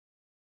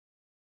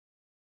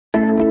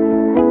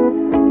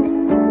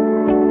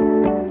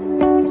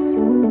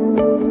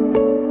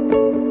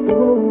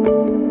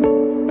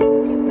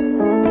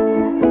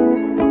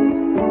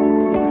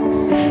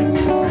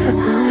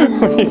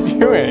you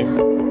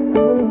doing?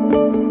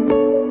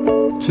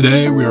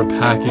 Today we are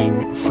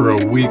packing for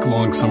a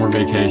week-long summer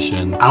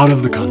vacation out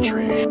of the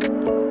country.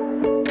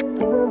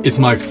 It's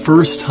my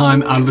first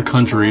time out of the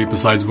country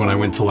besides when I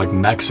went to like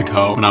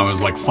Mexico when I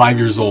was like 5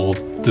 years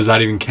old. Does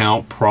that even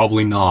count?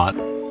 Probably not.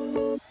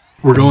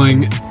 We're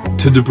going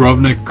to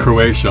Dubrovnik,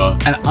 Croatia,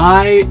 and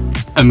I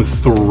am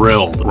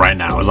thrilled right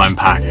now as I'm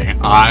packing.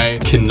 I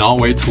cannot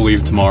wait to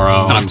leave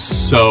tomorrow, and I'm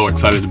so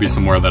excited to be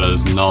somewhere that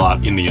is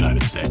not in the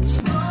United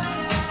States.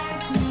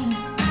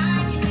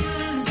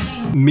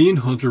 Me and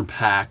Hunter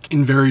pack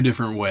in very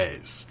different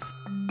ways.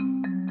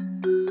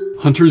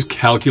 Hunter's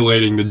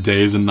calculating the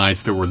days and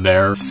nights that we're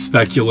there,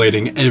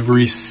 speculating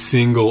every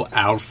single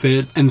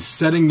outfit, and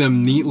setting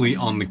them neatly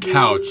on the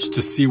couch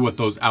to see what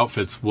those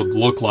outfits would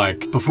look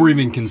like before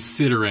even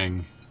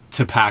considering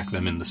to pack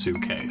them in the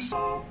suitcase.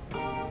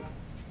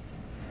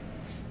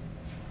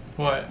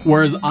 What?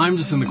 Whereas I'm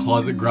just in the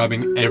closet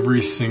grabbing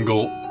every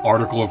single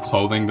article of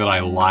clothing that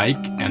I like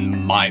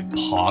and might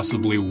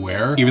possibly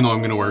wear, even though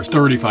I'm gonna wear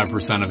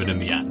 35% of it in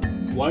the end.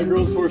 White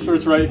girl store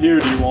shirt's right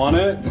here, do you want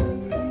it?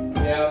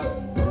 Yeah.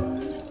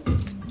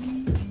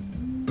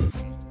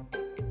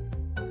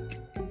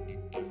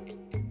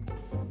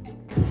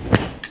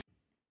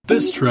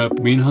 This trip,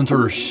 me and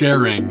Hunter are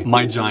sharing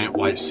my giant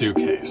white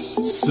suitcase,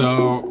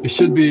 so it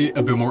should be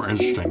a bit more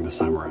interesting this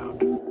time around.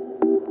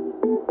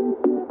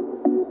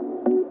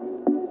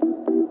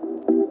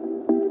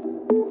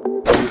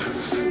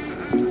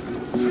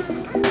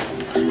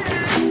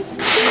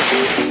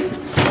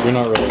 You're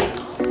not really.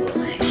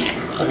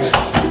 Okay.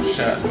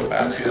 Shit, the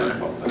bad feeling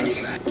about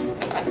this.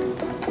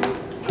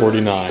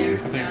 49. I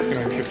think it's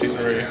gonna be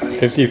 53.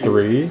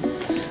 53?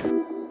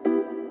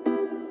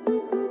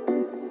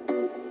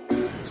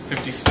 It's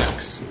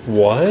 56.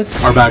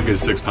 What? Our bag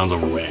is 6 pounds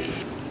overweight.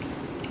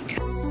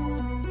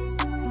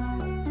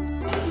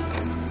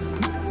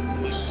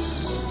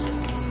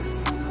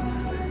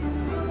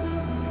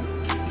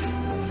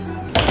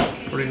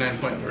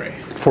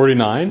 $49.3.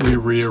 49? We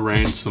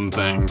rearranged some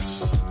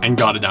things and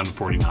got it down to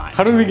 49.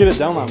 How did we get it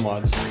down that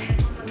much?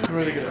 I'm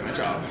really good at my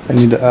job. I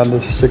need to add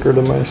this sticker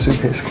to my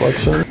suitcase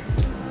collection.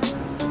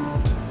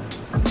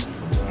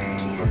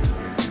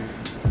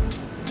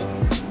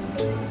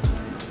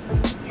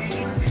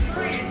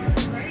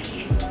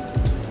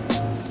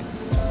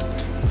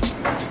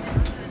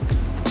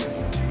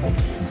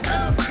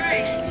 Oh,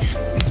 Christ.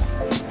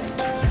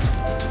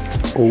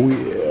 Oh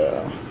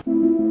yeah.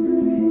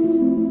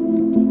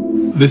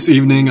 This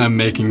evening, I'm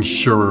making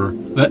sure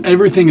that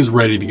everything is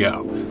ready to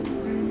go.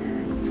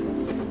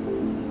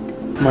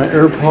 My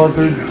AirPods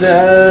are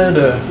dead.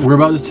 We're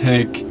about to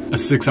take a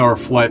 6-hour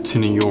flight to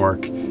New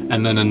York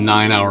and then a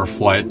 9-hour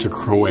flight to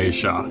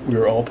Croatia.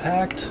 We're all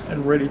packed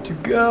and ready to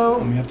go.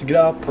 And we have to get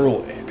up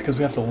early because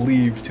we have to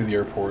leave to the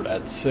airport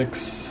at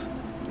 6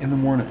 in the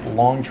morning.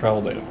 Long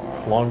travel day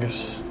tomorrow.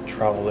 Longest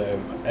travel day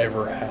I've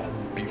ever had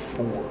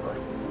before.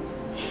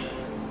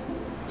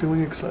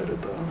 Feeling excited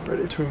though.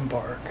 Ready to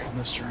embark on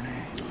this journey.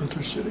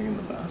 Hunter's sitting in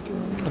the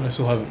bathroom. And I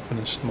still haven't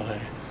finished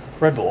my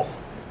Red Bull.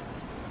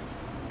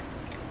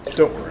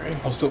 Don't worry,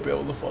 I'll still be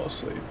able to fall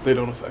asleep. They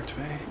don't affect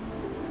me.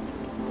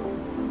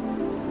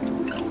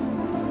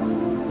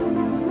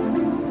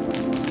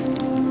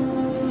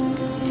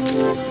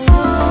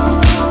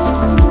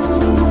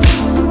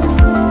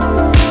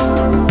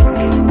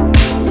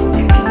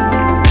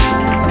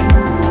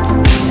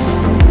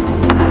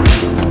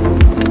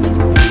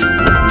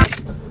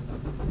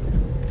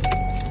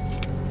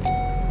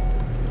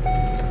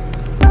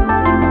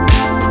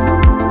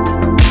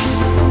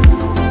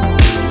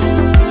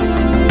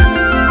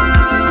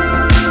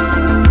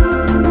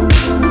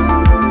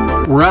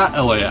 We're at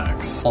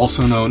LAX,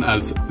 also known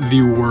as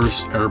the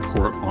worst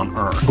airport on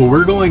earth. But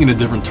we're going in a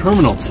different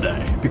terminal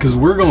today because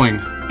we're going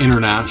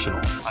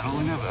international. I don't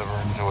think I've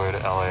ever enjoyed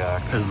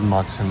LAX as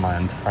much in my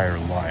entire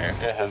life.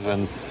 It has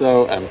been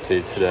so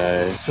empty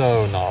today,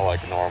 so not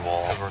like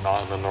normal. And we're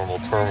not in the normal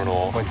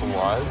terminal. Like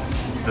what?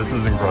 This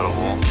is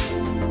incredible.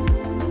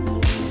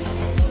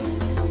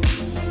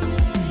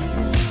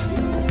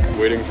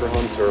 Waiting for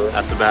Hunter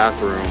at the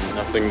bathroom.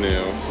 Nothing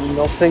new.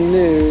 Nothing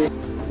new.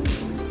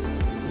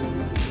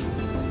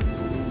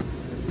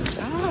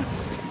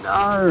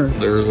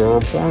 There's our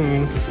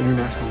plane. This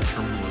international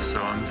terminal is so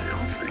empty,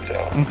 I'll freak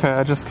out. Okay,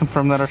 I just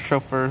confirmed that our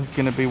chauffeur is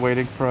going to be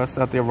waiting for us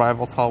at the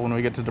arrivals hall when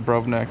we get to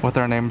Dubrovnik with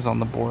our names on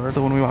the board.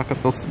 So when we walk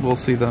up, we'll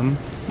see them.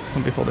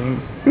 I'll be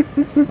holding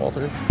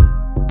Walter.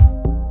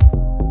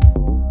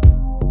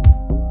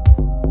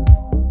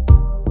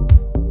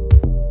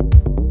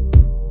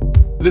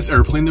 This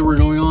airplane that we're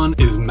going on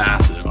is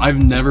massive.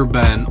 I've never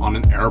been on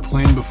an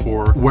airplane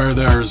before where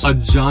there's a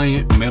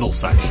giant middle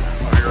section.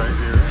 Are you right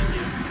here?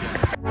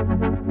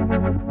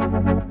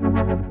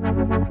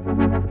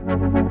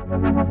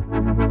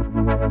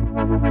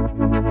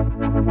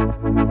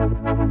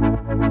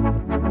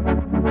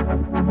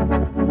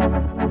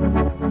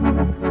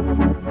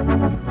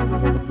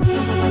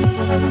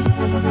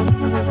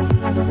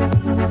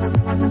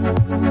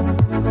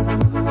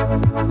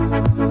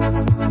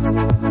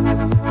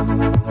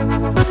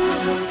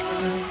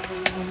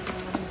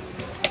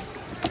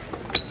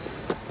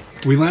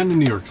 We land in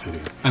New York City,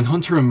 and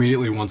Hunter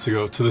immediately wants to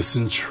go to the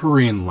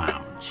Centurion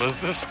Lounge. What is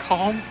this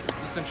called? The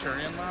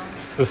Centurion Lounge?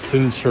 The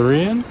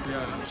Centurion?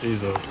 Yeah.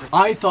 Jesus.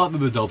 I thought that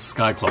the Delta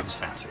Sky Club was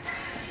fancy.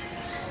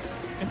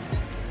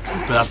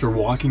 But after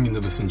walking into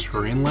the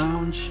Centurion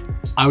Lounge,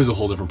 I was a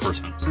whole different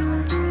person.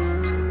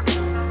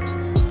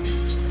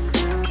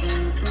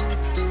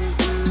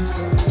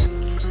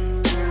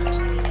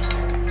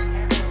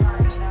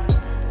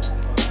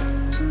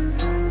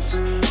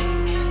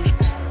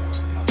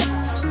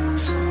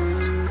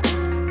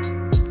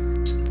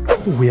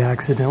 We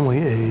accidentally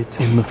ate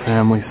in the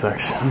family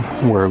section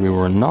where we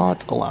were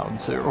not allowed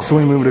to. So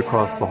we moved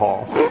across the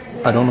hall.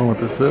 I don't know what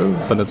this is,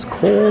 but it's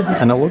cold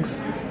and it looks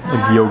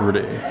like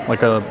yogurty,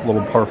 like a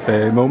little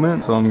parfait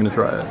moment, so I'm gonna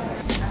try it.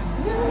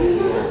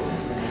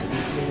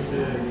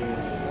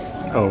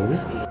 Oh.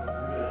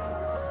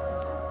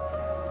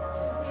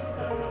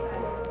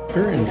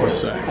 Very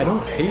interesting. I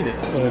don't hate it,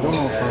 but I don't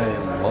know if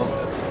I love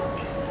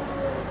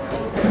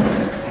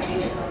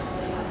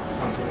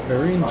it.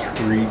 Very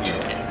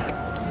intriguing.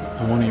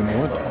 I want to eat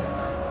more though.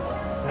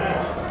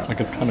 Like,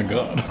 it's kind of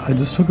good. I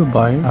just took a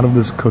bite out of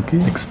this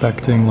cookie,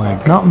 expecting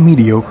like, not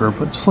mediocre,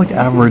 but just like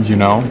average, you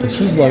know? This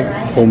is like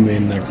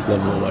homemade next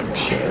level like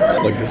shit.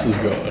 Like, this is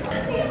good.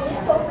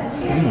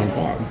 Oh my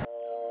god.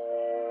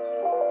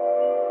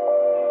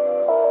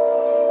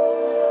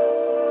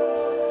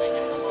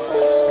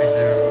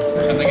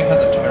 I think it has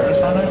a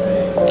terrace on it.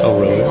 Oh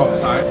really?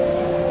 Outside.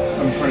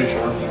 I'm pretty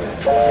sure.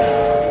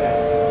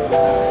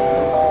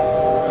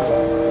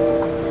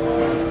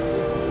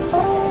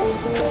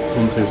 This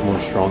one tastes more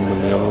strong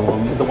than the other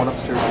one. The one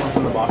upstairs comes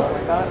from the bottom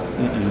like that?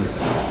 Mm-mm.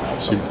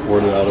 She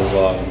poured it out of,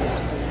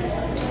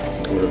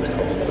 what are they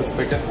called? The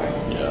spigot?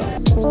 Yeah.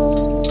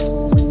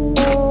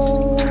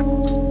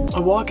 I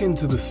walk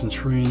into the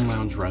Centurion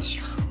Lounge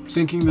restroom,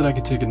 thinking that I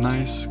could take a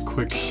nice,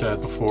 quick shit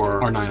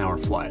before our 9-hour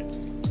flight.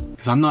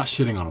 Because I'm not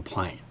shitting on a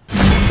plane.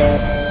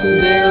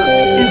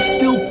 There is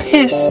still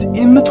piss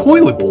in the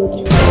toilet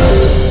bowl.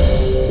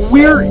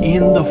 We're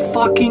in the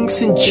fucking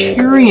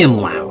Centurion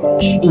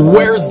Lounge.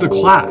 Where's the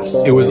class?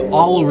 It was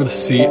all over the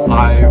seat.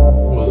 I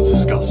was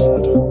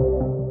disgusted.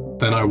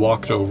 Then I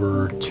walked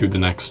over to the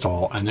next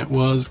stall and it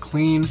was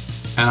clean,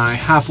 and I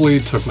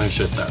happily took my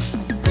shit there.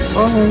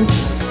 Bye.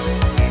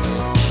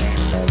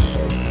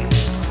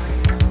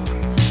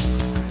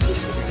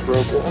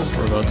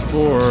 We're about to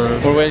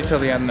board. We're waiting till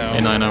the end now. A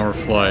 9-hour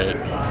flight.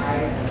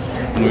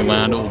 When we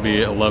land, it will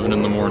be 11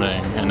 in the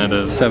morning, and it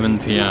is 7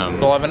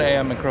 p.m. 11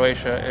 a.m. in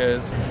Croatia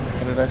is,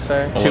 what did I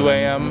say? 2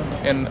 a.m.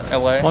 in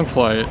LA. Long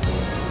flight.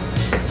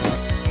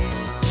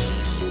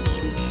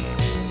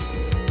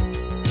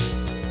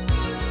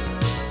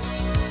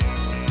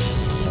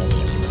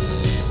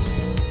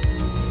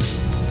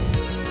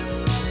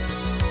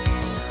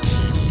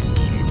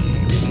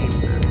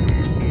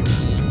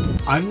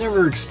 I've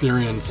never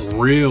experienced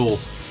real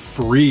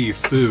free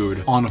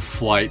food on a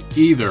flight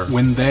either.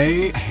 When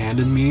they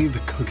handed me the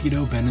cookie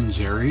dough Ben &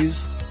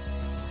 Jerry's,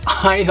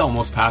 I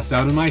almost passed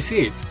out in my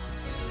seat.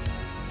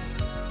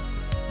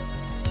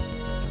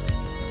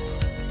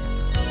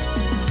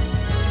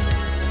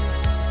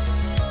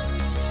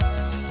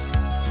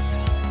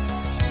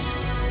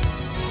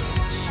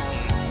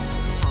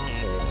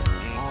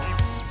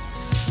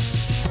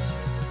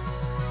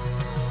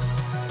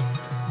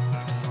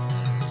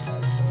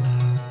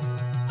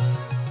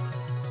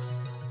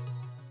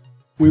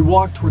 We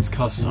walk towards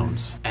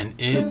customs, and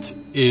it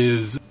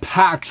is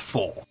packed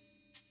full.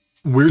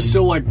 We're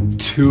still like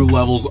 2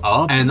 levels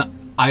up,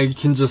 and I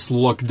can just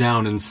look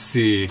down and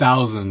see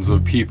thousands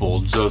of people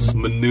just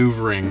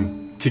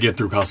maneuvering to get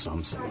through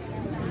customs.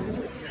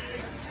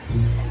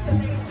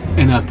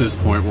 And at this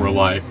point, we're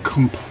like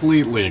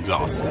completely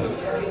exhausted.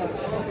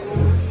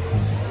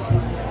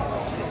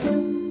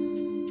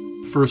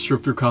 First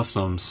trip through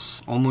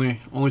customs only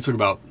took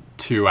about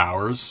 2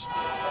 hours.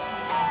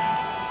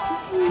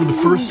 For the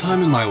first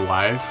time in my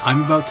life,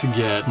 I'm about to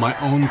get my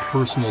own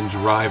personal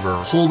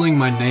driver holding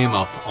my name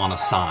up on a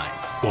sign.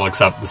 Well,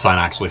 except the sign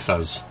actually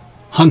says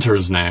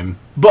Hunter's name.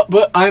 But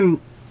I'm...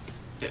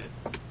 Thank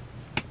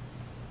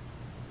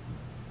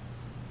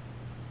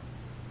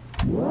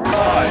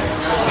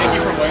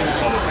you for waiting.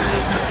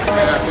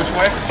 Which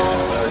way?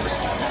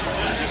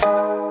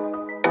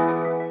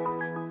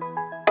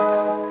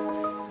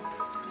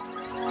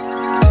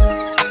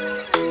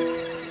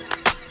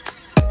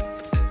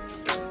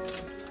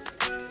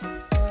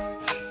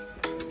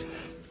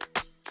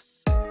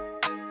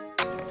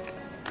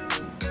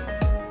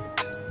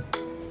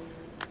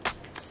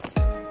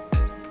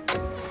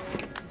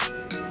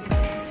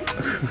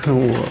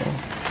 Whoa.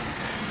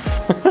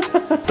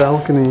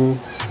 Balcony.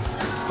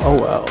 Oh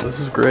wow, this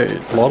is great.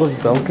 A lot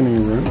of balcony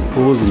room.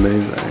 Pool is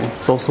amazing.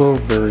 It's also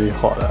very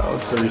hot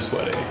out, very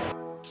sweaty.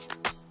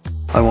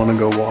 I want to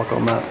go walk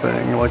on that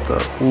thing like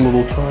the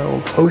little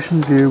child.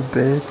 Ocean view,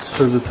 bitch.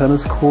 There's a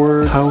tennis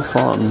court. How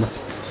fun.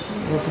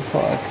 What the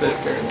fuck?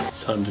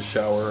 It's time to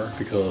shower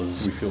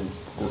because we feel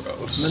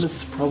gross. And then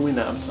it's probably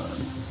nap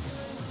time.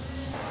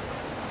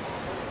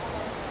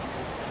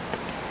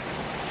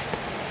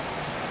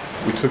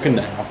 We took a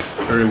nap,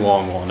 very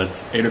long one.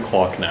 It's 8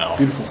 o'clock now.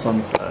 Beautiful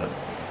sunset.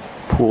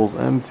 Pool's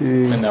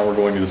empty. And now we're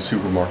going to the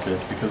supermarket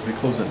because they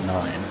close at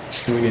 9.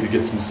 We need to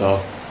get some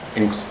stuff,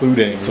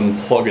 including some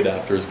plug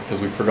adapters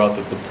because we forgot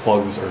that the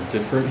plugs are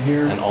different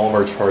here and all of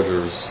our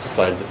chargers,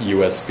 besides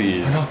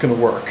USBs, are not gonna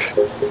work.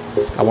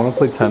 I want to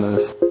play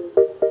tennis.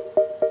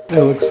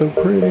 It looks so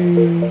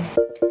pretty.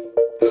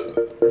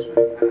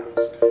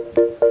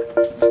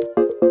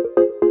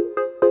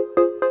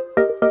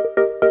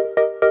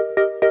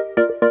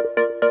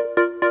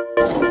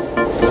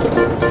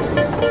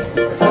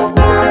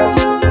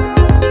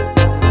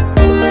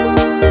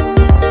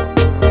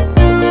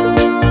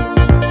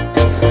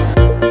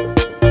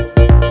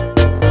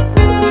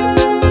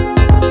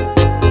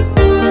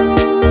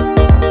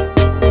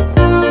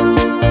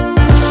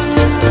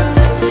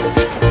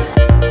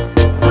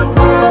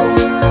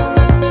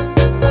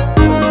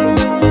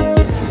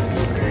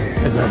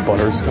 Is that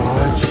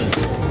butterscotch?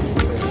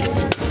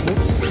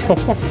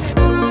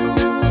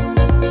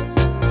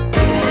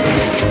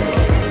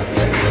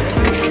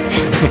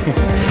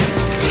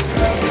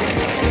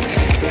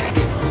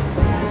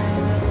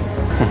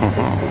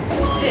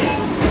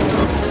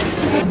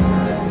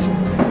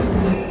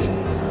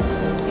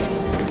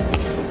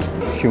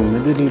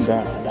 Humidity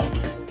bad.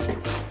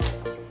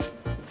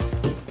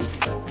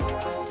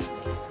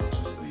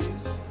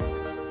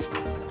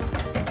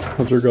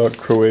 Hunter got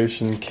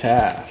Croatian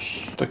cash.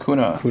 The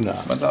kuna.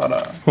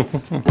 Madara.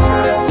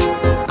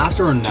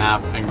 After our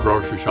nap and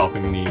grocery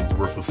shopping needs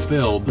were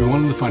fulfilled, we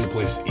wanted to find a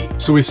place to eat.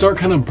 So we start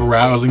kind of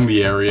browsing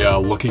the area,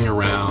 looking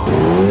around.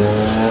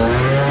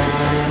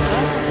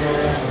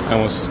 I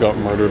almost just got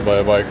murdered by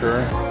a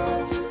biker.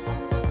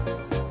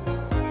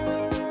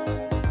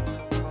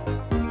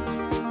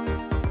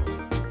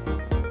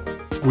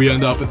 We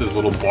end up at this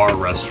little bar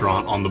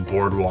restaurant on the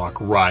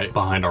boardwalk right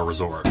behind our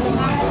resort.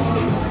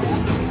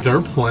 They're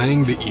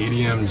playing the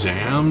EDM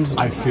jams.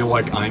 I feel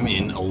like I'm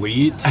in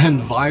Elite, and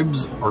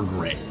vibes are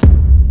great.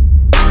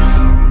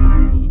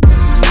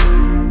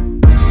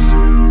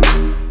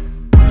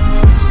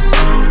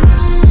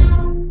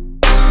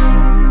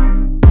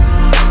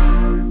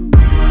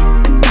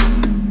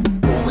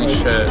 Holy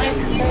shit.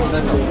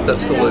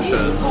 That's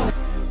delicious.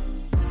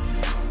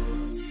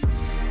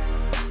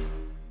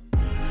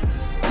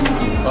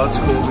 Oh, that's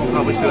cool. We can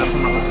probably see that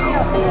from our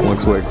hotel.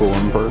 Looks way cool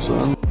in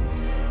person.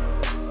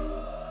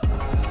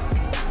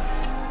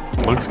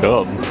 Looks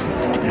good.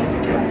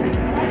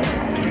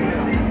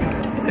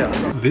 Yeah.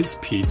 This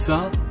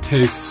pizza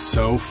tastes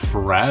so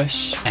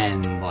fresh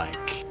and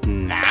like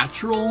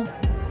natural.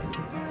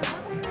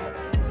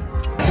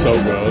 So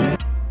good.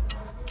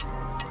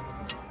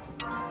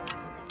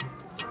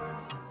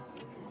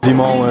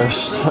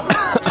 Demolished.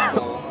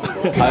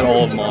 I had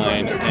all of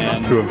mine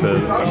and 2 of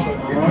his.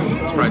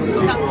 This price is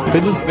up. They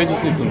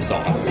just need some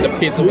sauce. The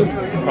pizza was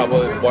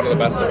probably one of the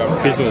best I've ever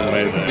had. Pizza was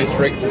amazing. These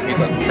drinks and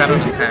pizza, 10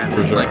 out of 10.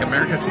 For sure. Like,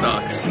 America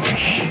sucks.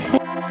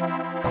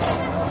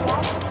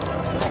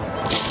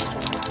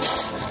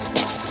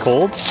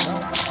 Cold? I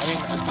mean,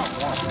 it's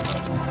not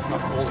warm. It's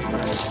not cold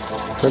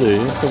either. Pretty.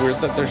 It's so weird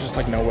that there's just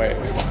like no way.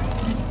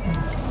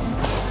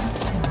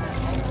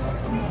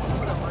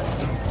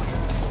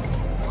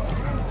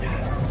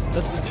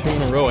 That's 2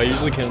 in a row. I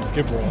usually can't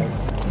skip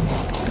rocks.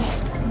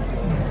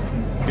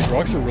 These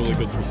rocks are really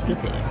good for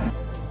skipping.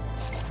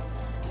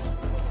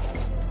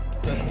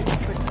 That's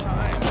 6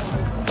 times.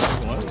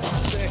 What?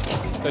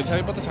 6. Did I tell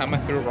you about the time I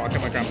threw a rock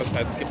at my grandpa's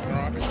head skipping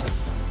rocks?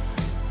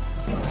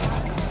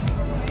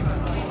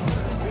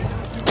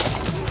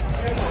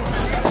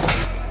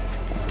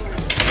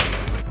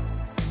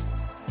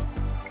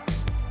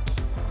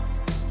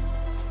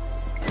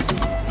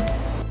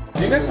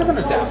 Do you guys have an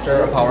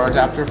adapter, a power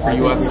adapter for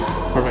US?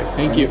 Perfect,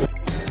 thank you.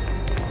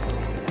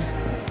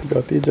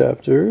 Got the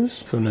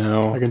adapters. So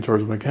now I can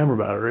charge my camera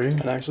battery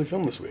and actually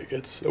film this week.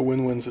 It's a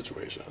win-win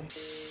situation.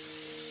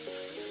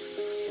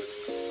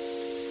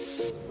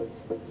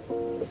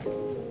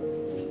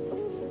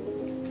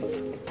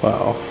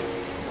 Wow.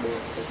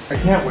 I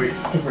can't wait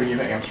to bring you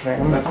to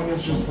Amsterdam. That thing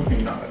is just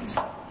fucking nuts.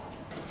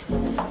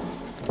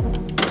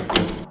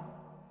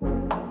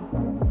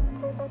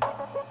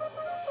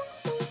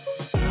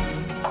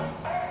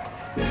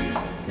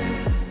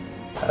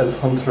 As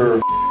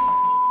Hunter,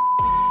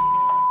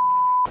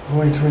 I'm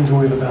going to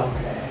enjoy the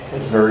balcony.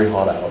 It's very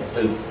hot out.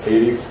 It's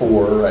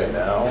 84 right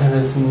now, and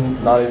it's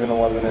not even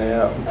 11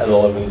 a.m. At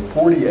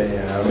 11:40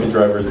 a.m., the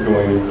driver is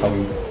going to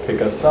come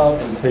pick us up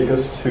and take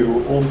us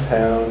to Old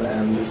Town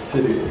and the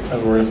city,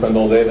 and we're gonna spend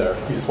all day there.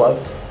 He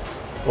slept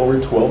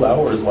over 12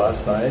 hours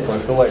last night, so I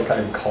feel like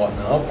I've caught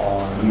up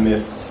on the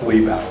missed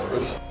sleep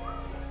hours.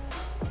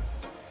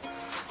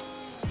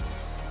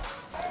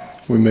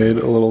 We made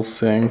a little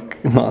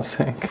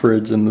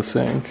fridge in the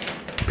sink.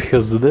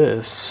 Because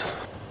this,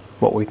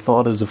 what we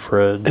thought is a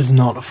fridge, is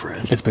not a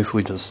fridge. It's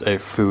basically just a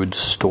food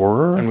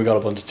store. And we got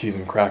a bunch of cheese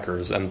and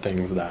crackers and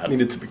things that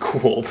needed to be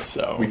cooled,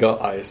 so we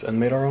got ice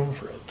and made our own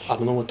fridge. I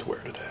don't know what to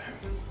wear today.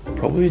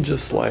 Probably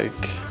just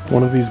like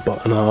one of these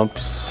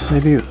button-ups.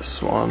 Maybe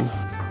this one.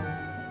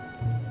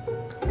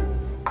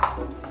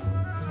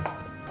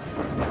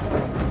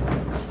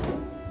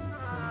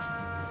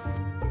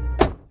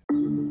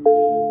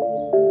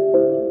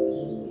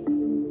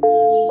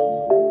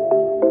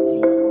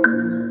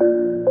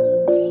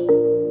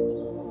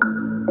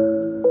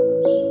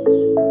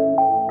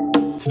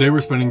 Today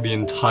we're spending the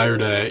entire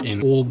day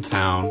in Old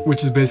Town,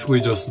 which is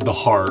basically just the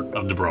heart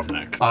of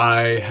Dubrovnik.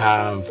 I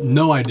have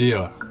no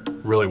idea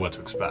really what to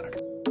expect.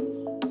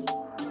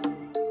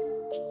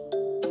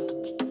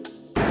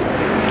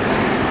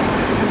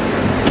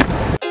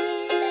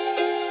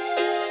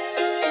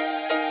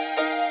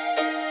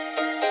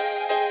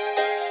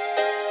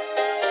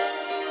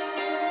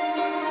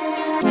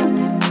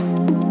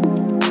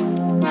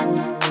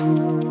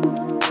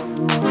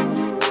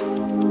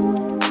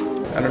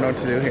 I don't know what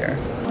to do here.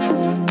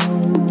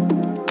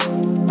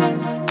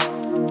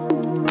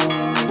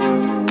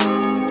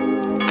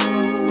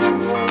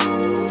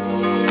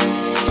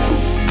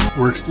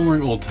 We're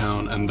exploring Old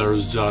Town and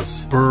there's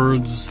just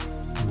birds,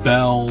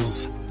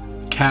 bells,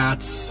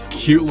 cats,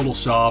 cute little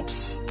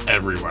shops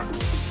everywhere.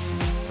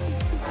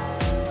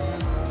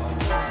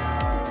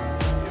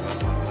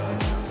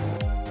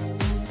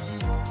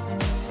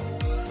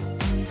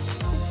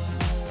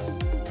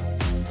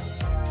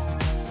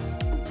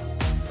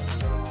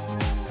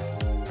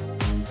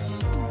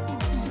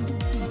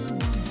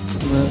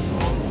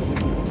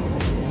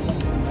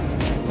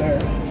 There.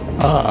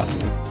 Ah.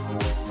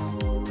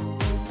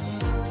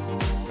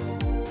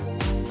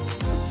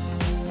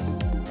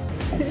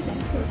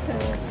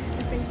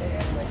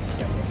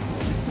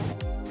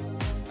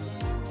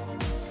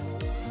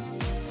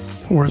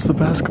 Where's the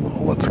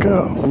basketball? Let's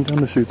go. I'm down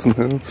to shoot some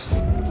hoops.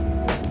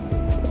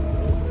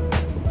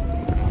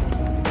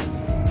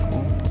 That's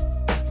cool.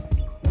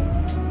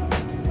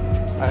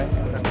 Alright.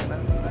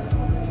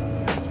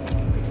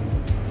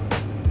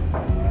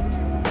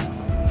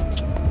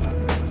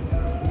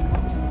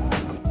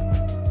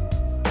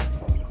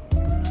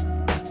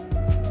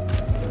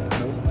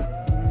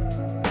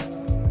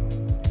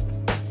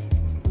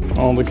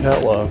 Oh, the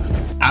cat left.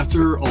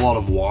 After a lot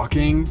of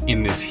walking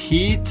in this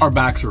heat, our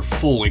backs are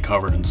fully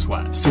covered in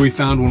sweat. So we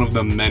found one of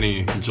the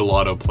many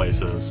gelato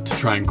places to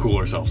try and cool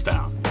ourselves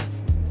down.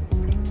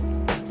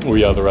 Oh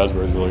yeah, the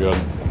raspberry's really good.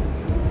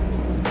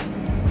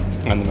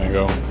 And the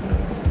mango.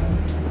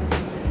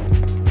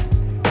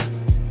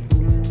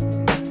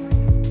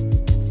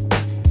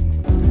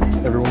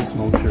 Everyone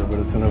smokes here, but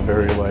it's in a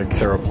very like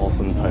Sarah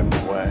Paulson type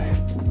of way.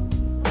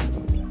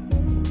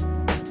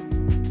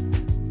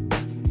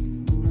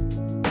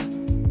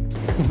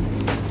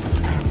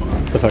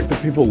 The fact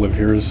that people live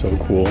here is so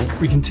cool.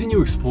 We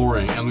continue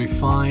exploring and we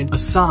find a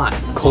sign.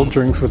 Cold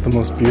drinks with the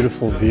most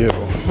beautiful view.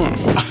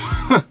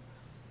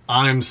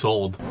 I'm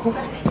sold.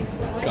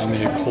 Got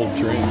me a cold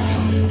drinks.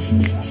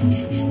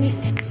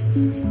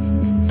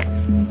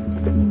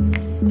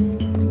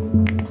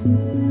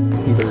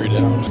 I'm very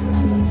down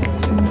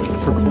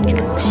for cold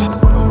drinks.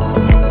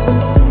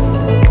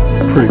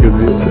 Pretty good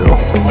view too.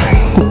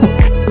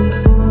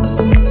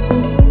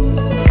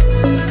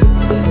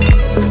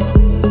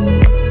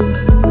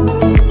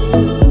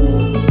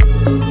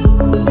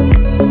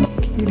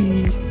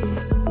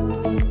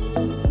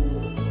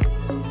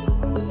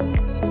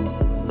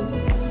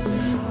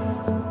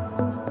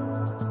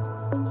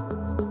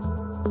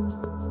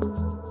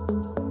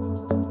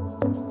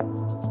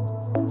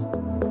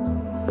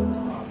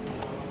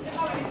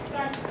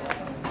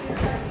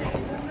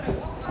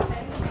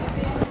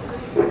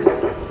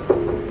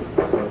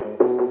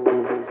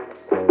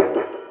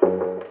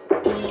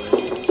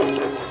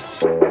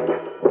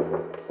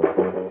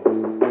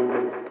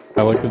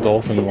 I like the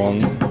dolphin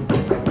one,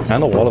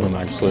 and a lot of them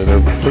actually,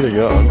 they're pretty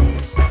good.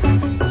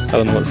 I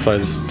don't know what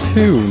size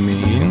 2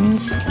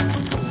 means. What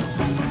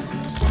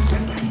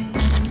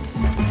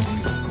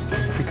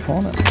do you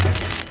call it?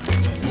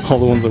 All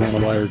the ones I want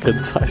to buy are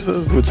kid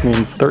sizes, which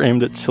means they're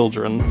aimed at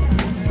children.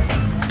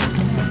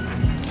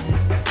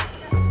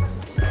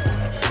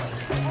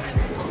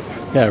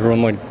 Yeah,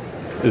 everyone like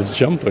is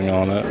jumping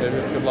on it.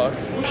 Good luck.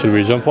 Should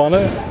we jump on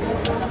it?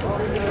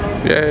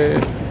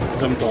 Yay.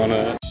 Jumped on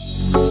it.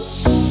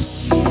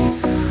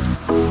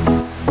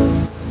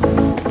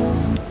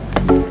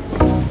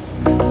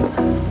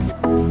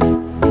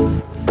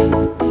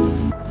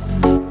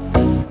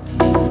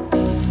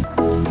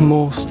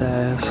 More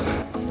stairs.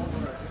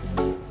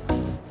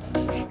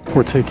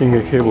 We're taking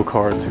a cable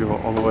car to go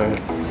all the way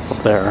up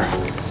there.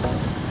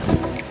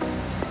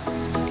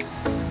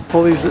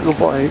 All these little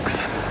bikes.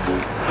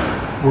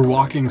 We're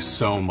walking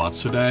so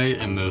much today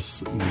in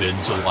this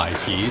mid-July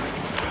heat.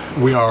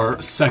 We are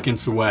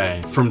seconds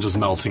away from just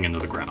melting into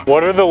the ground.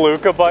 What are the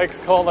Luca bikes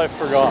called? I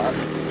forgot.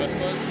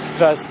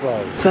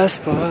 Vespas.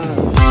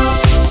 Vespas.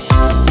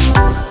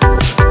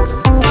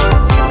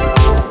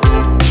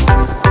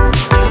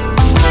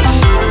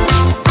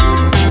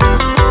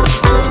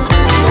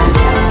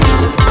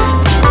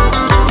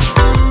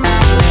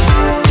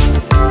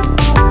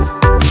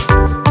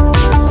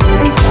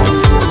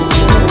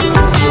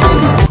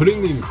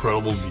 Putting the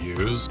incredible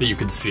views that you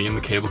could see in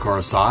the cable car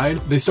aside,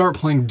 they start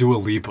playing Dua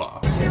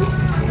Lipa.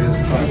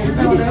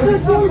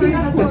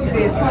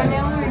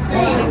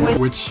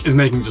 Which is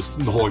making just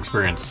the whole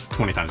experience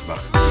 20 times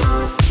better.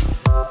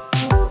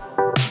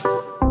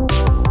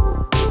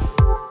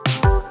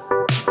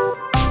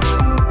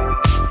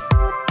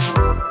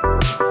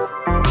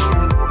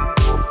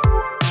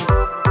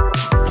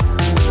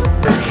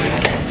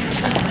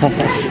 Can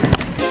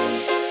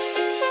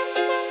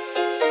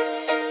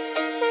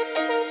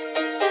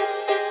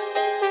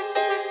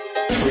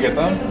we get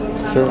them?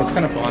 Sure. That's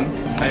kind of fun.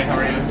 Hey, how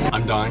are you?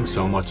 I'm dying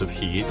so much of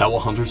heat that while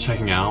Hunter's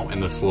checking out in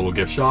this little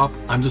gift shop,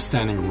 I'm just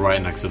standing right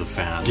next to the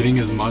fan, getting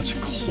as much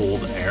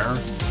cold air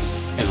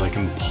as I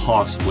can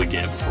possibly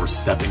get before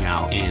stepping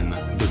out in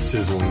the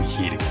sizzling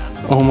heat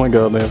again. Oh my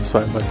god, they have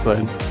side by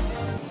side.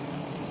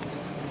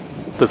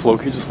 This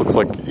low-key just looks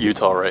like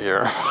Utah right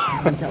here.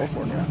 In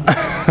California.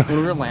 When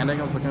we were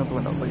landing, I was looking out the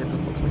window, I was like, it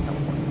just looks like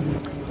California.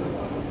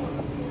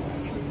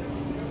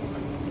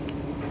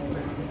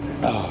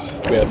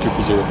 Oh, we have to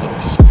preserve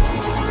this.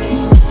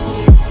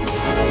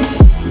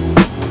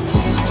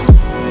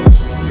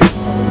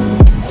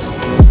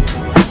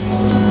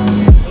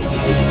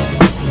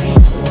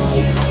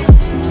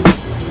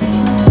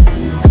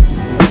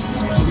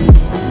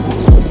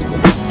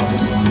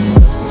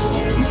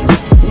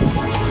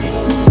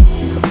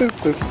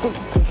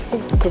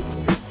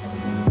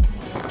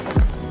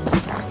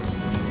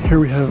 Here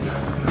we have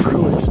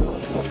Croatia.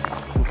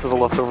 And to the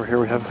left over here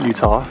we have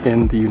Utah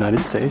in the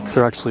United States.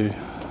 They're actually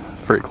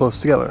very close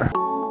together.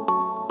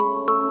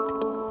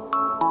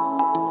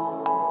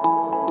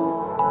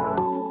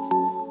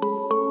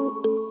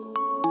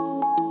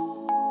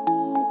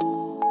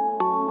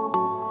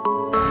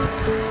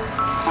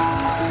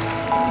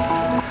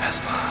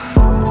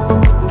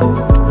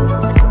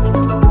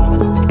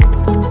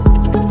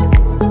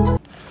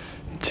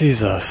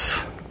 Jesus.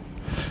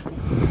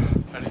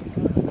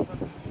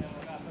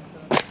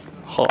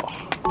 Huh.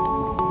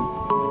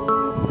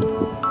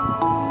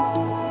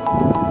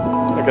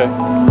 Okay.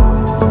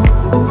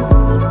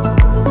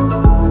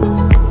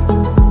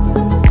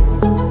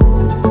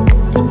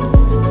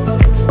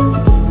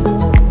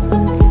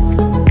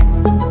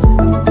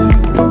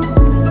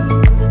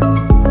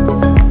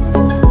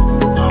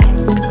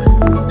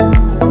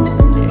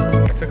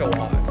 I took a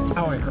lot.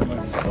 Ow, I hurt my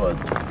foot.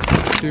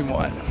 Doing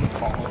what?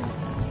 Falling.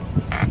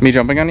 Me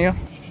jumping on you?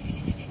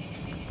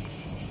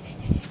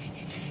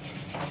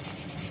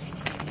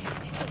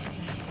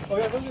 Oh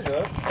yeah, those are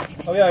good.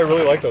 Oh yeah, I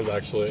really like those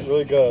actually.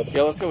 Really good.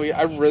 Yeah, let's go eat.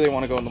 I really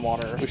want to go in the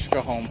water. We should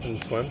go home.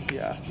 And swim?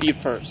 Yeah. Eat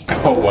first.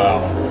 Oh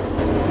wow.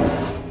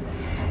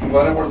 I'm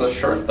glad I wore the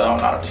shirt though,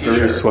 not a t-shirt.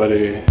 Very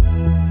sweaty.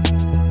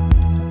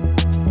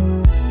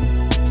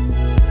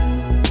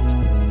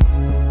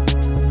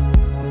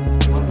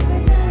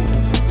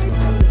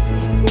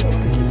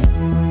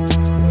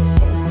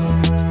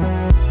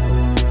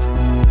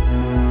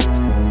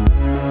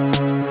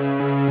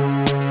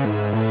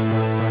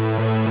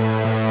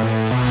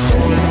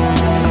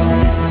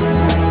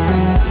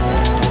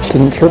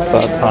 Didn't trip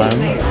that time.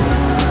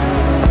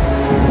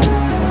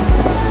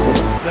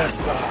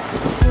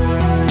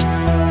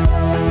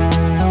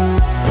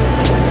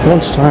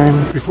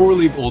 Lunchtime. Before we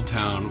leave Old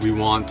Town, we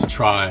want to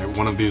try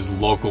one of these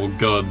local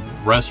good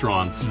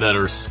restaurants that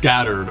are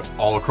scattered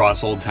all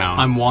across Old Town.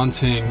 I'm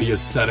wanting the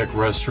aesthetic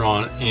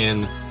restaurant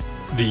in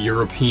the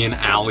European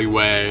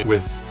alleyway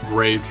with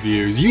great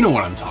views. You know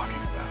what I'm talking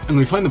about. And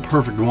we find the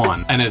perfect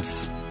one, and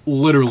it's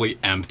literally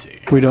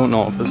empty. We don't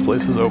know if this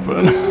place is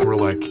open. We're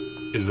like,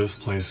 is this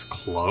place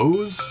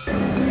closed?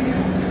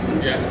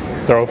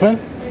 Yeah. They're open?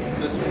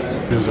 This one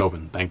is. It was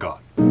open, thank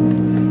God.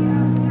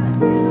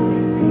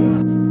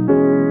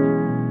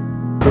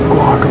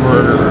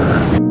 Guacaburger.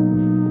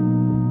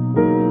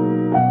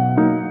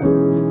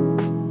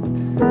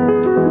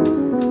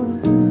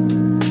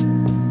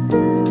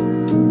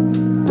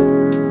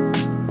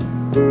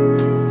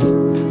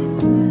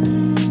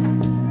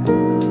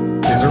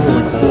 These are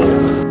really cool.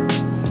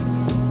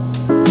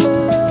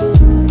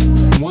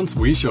 Once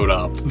we showed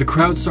up, the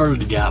crowd started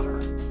to gather.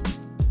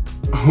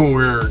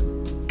 We're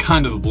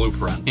kind of the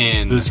blueprint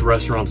in this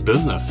restaurant's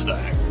business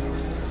today.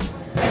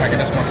 Try to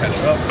get us more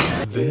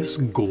ketchup. This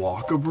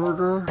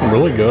guacaburger,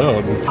 Really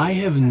good. I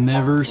have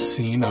never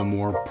seen a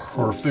more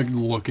perfect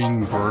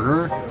looking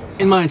burger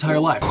in my entire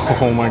life.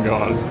 Oh my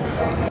god.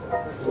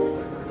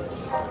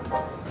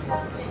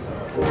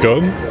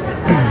 Good?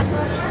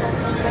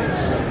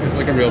 It's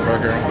like a real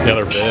burger. Yeah,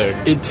 they're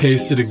big. It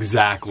tasted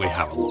exactly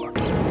how it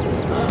looked.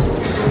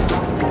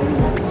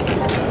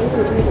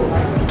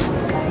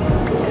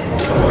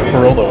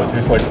 For real though, it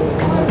tastes like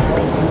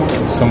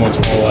so much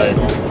more like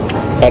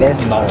Better?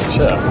 not like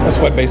shit. That's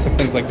why basic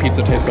things like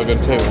pizza taste so good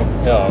too.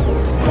 Yeah.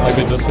 Like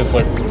it just tastes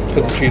like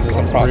Because the cheese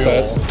isn't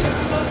processed.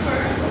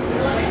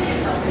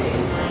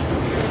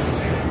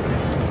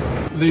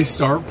 They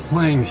start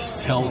playing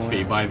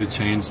Selfie by the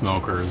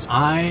Chainsmokers.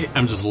 I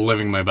am just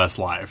living my best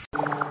life.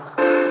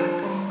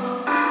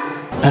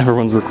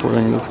 everyone's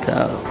recording this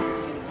cat.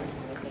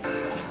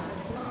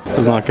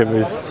 Does not give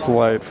a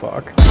slight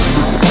fuck.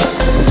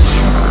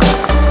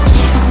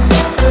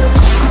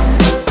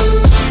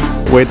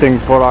 Waiting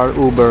for our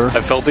Uber.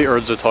 I felt the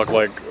urge to talk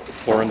like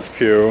Florence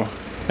Pugh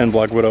and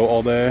Black Widow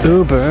all day.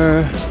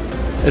 Uber.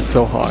 It's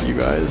so hot, you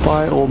guys.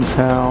 Bye, Old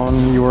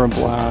Town. You were a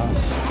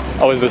blast.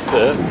 Oh, is this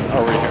it?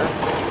 Are we here?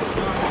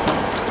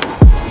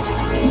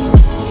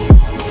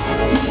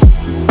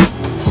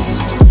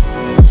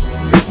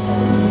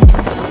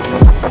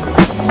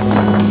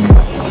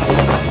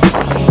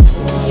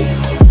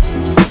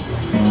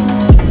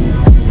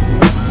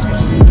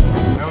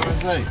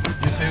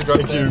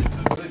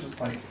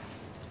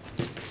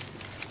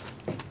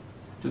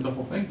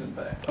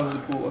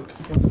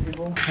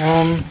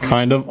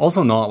 Kind of.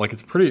 Also not, like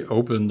it's pretty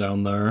open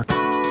down there.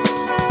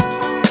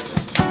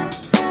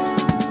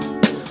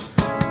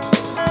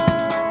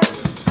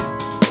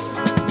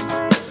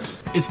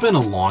 It's been a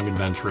long,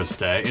 adventurous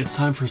day. It's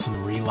time for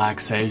some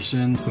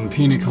relaxation, some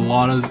pina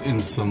coladas in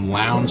some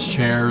lounge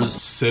chairs.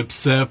 Sip,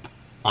 sip.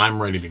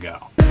 I'm ready to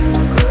go.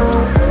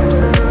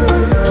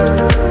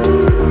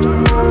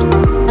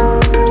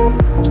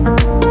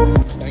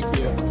 Thank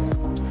you.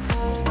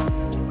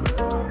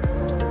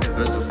 Is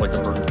it just like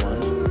a burnt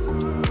lunch?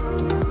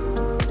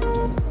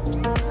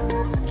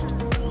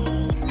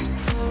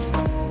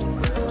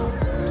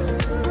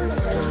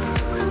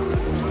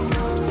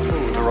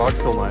 Ooh, the rock's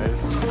still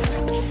nice.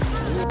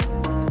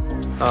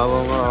 I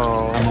don't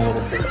know. I'm a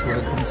little bitch when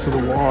it comes to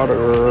the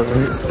water.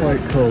 It's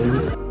quite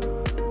cold.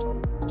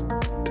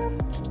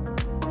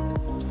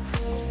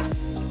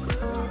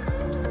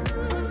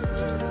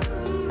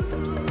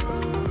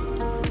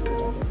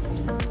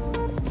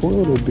 Poor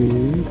little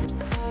bee.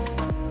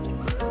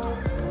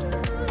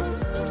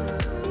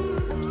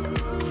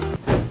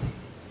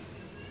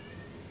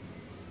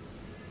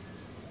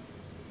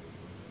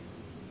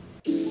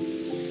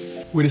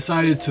 We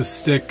decided to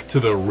stick to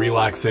the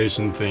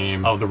relaxation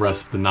theme of the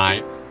rest of the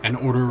night and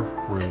order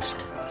room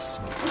service.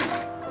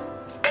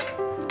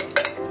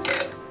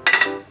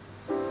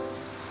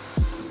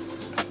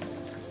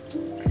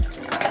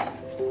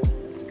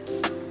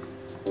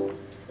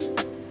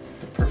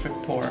 The perfect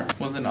pour.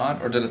 Was it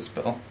not, or did it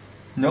spill?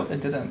 Nope, it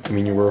didn't. I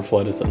mean, you were a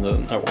flight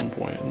attendant at one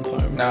point in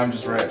time. Now I'm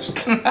just rich.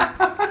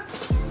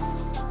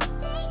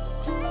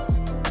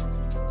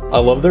 I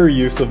love their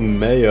use of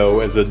mayo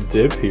as a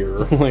dip here.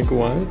 Like,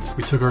 what?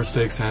 We took our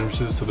steak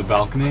sandwiches to the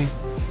balcony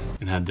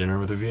and had dinner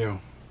with a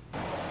view.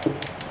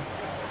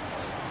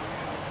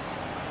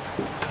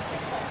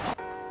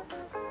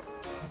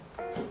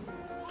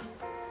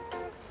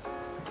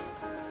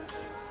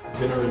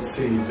 Dinner at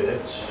sea,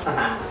 bitch.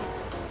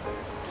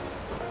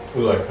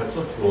 Ooh, that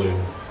ketchup's really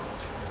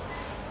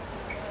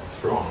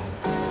strong.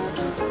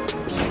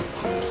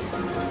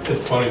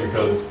 It's funny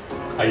because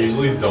I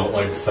usually don't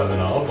like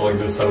 7-Up, but like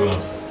this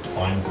 7-Up's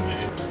fine to me.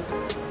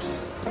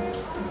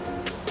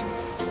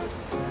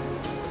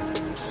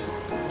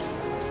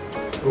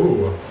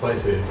 Ooh,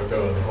 spicy, but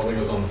good. It only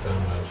goes on the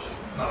sandwich.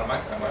 Not on my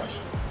sandwich.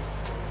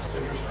 That's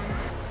interesting.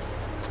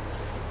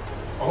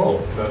 Oh,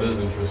 that is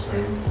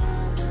interesting.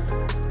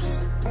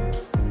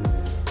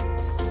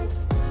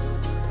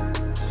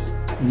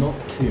 Not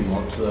too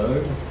much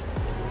though.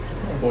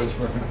 My boy's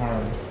working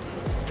hard.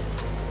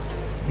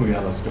 Oh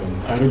yeah, that's good.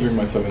 I had to drink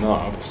my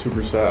 7-Up.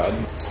 Super sad.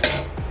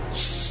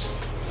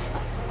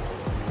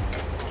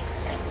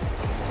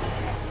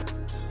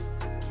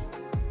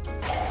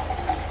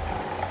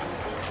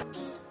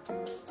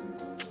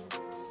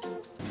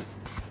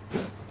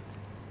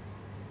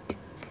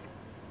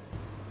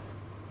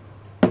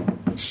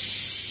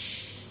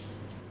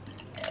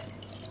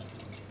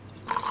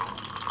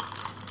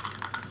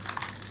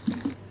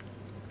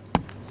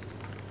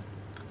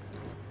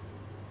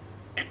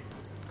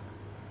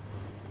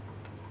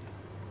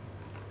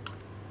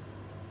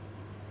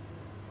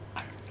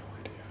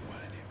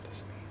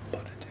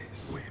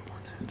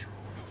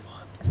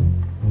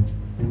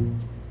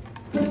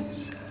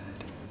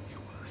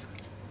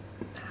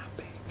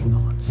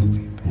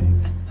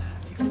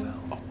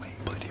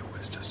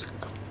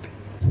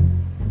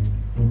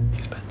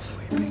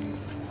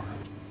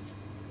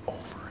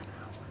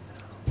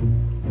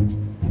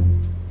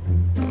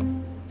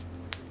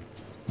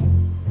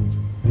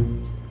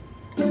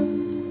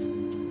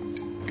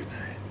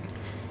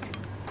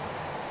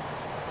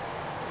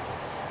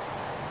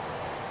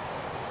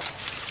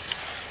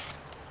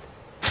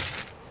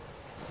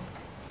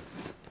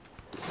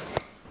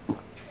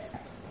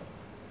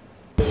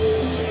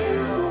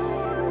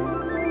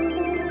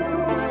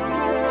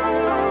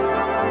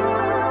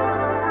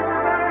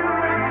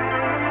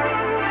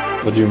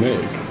 What'd you make?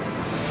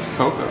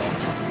 Cocoa.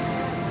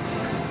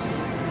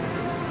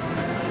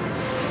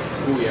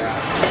 Oh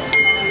yeah.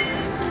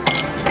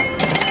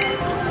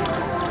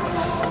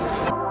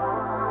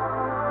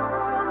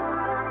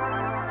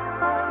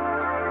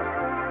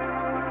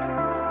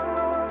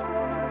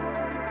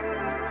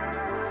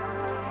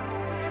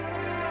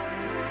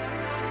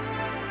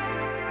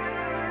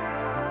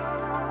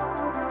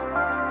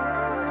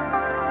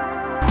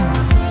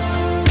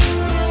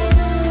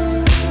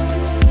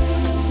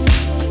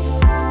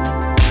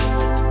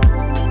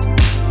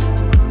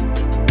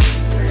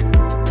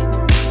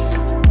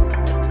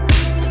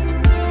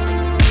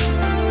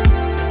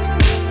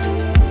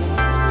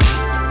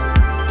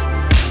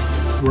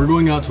 We're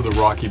going out to the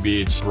rocky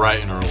beach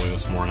bright and early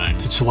this morning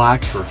to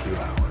chillax for a few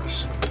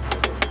hours.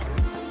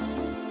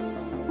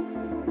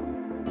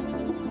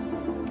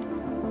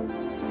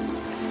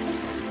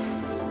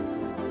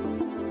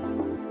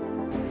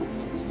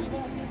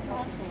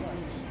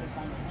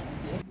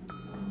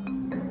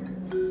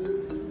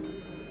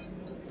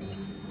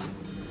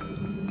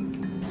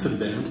 It's a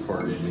dance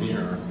party in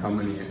here. How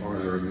many are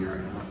there in here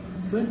right now?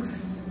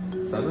 6?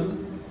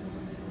 7?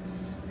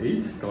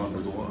 8? God,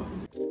 there's a lot.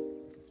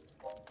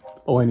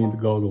 Oh, I need the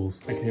goggles.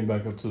 I came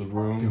back up to the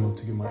room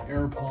to get my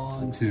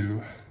AirPod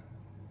to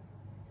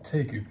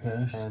take a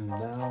piss. And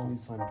now we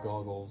find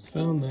goggles.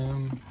 Found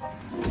them.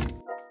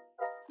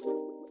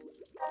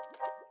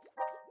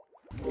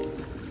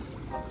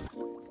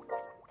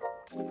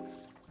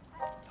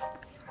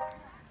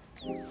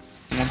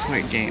 Let's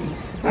play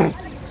games.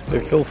 They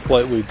feel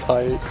slightly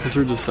tight.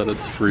 Hunter just said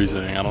it's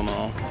freezing. I don't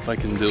know if I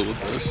can deal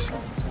with this.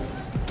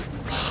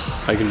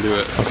 I can do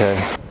it.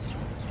 Okay.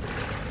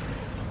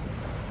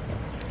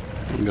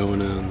 I'm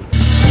going in.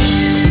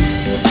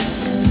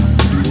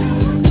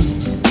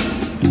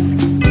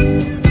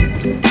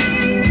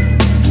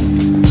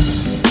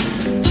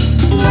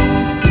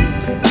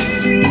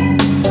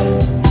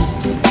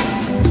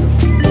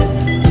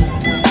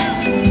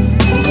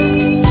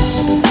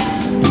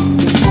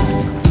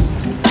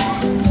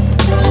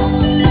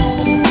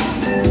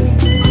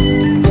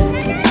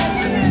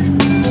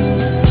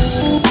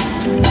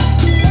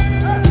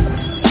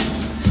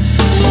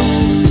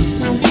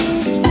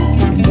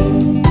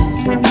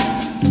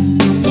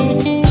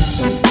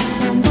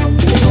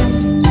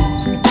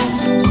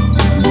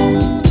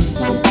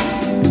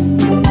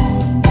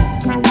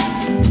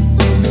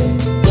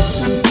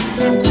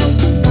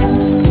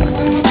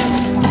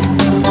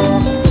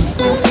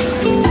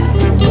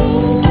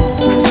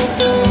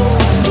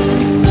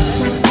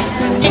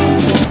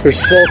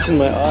 There's salt in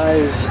my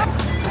eyes. I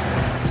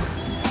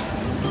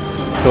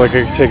feel like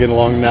I could take a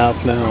long nap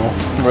now.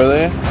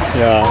 Really?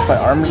 Yeah. My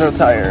arms are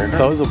tired.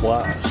 That was a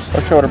blast.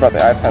 I showed her about the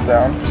iPad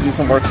down to do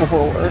some work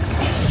before work.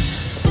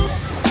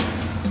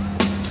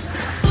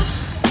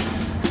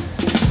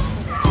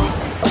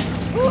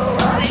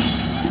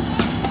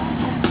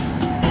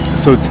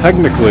 So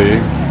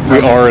technically, we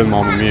are in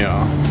Mamma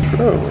Mia.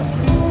 True.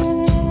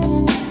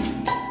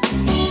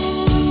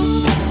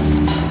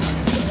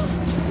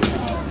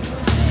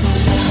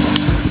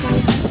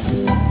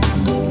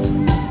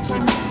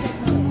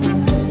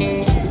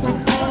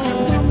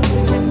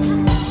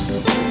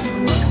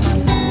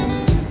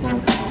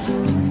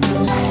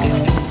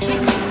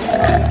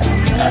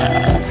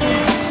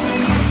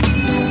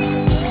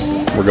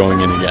 We're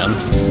going in again.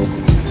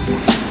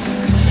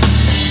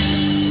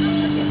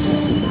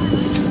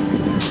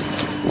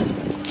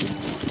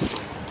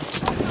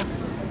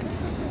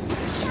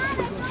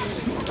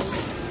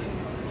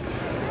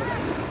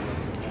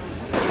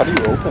 How do you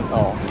open?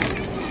 Oh.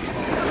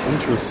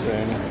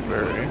 Interesting.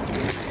 Very.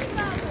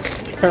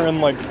 They're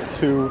in like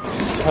two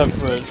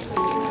separate.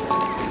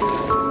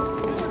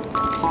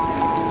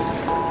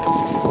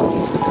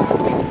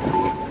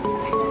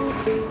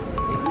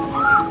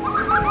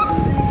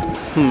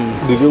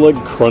 These are like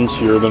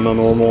crunchier than a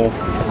normal.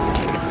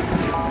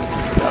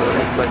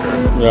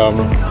 Yeah.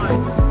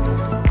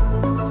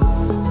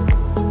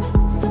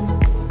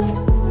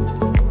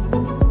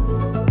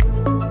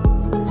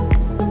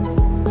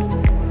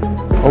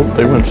 Oh,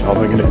 they went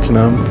shopping at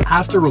H&M.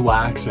 After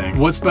relaxing,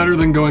 what's better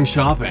than going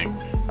shopping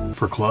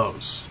for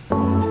clothes?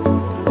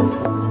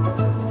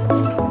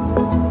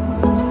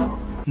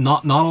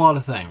 Not a lot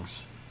of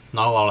things.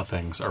 Not a lot of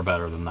things are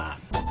better than that.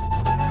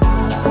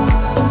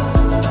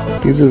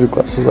 These are the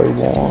glasses I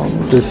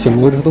want. They're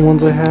similar to the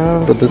ones I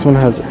have, but this one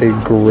has a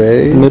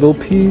gray middle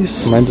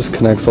piece. Mine just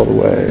connects all the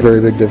way. Very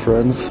big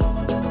difference.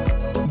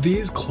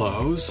 These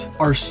clothes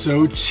are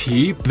so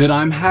cheap that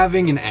I'm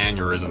having an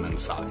aneurysm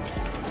inside.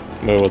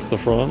 Wait, what's the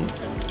front?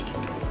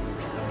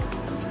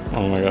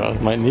 Oh my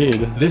god, might need.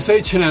 This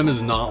H&M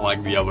is not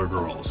like the other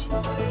girls.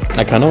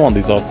 I kind of want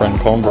these off-brand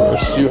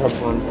Converse. Do you have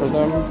room for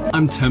them?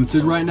 I'm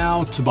tempted right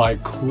now to buy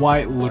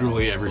quite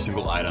literally every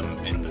single item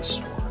in this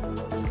store.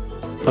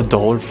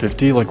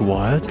 $1.50? Like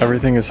what?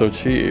 Everything is so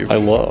cheap. I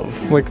love.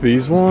 Like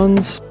these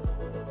ones?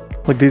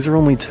 Like these are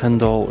only $10.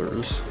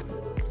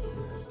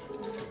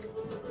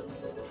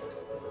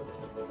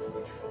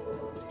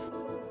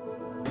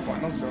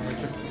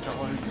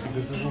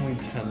 This is only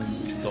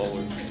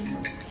 $10.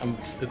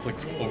 It's like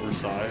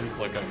oversized,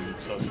 like I'm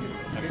obsessed with it.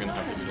 I'm gonna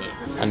have to get it.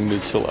 I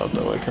need to chill out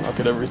though, I cannot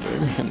get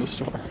everything in the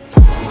store.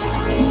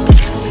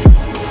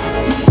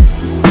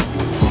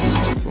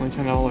 It's only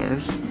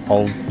 $10.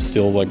 I'll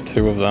steal like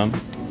 2 of them.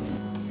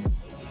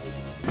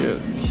 Yeah,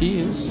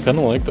 keys.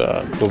 Kinda like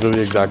that. Those are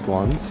the exact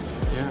ones.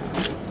 Yeah.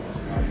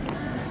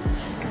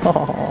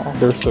 Oh,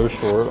 they're so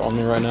short on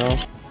me right now.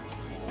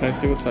 Can I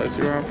see what size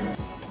you have?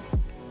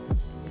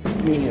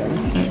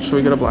 Medium. Should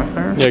we get a black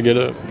pair? Yeah, get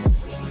it.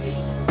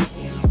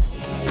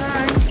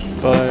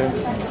 Bye.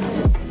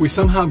 We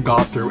somehow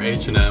got through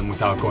H&M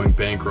without going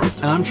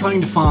bankrupt, and I'm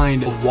trying to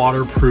find a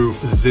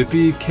waterproof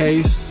zippy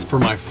case for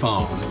my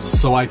phone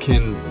so I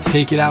can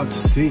take it out to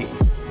sea.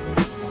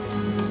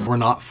 We're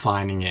not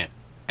finding it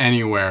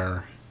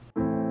anywhere.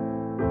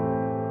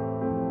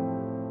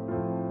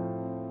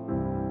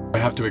 I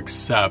have to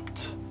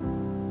accept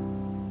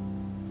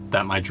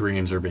that my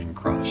dreams are being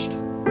crushed.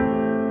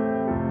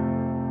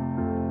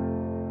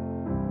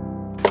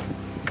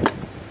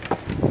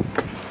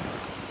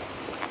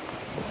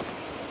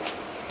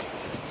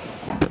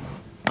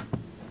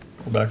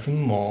 We're back from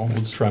the mall.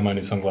 Let's try my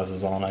new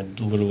sunglasses on. I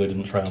literally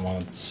didn't try them on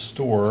at the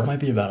store. Might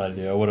be a bad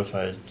idea. What if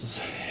I just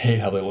hate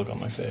how they look on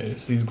my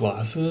face? These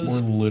glasses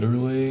were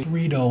literally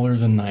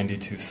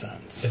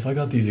 $3.92. If I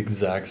got these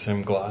exact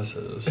same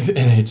glasses in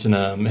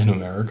H&M in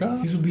America,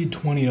 these would be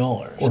 $20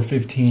 or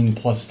 $15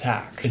 plus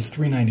tax. It's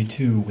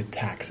 $3.92 with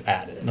tax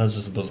added. That's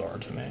just bizarre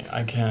to me.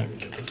 I can't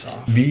get this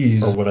off.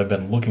 These are what I've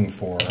been looking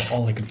for.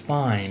 All I could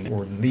find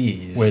were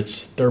these,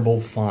 which they're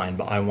both fine,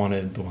 but I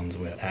wanted the ones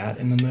with at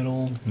in the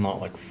middle, not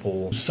like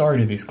full. Sorry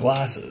to these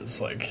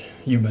glasses, like,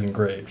 you've been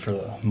great for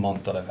the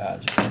month that I've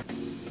had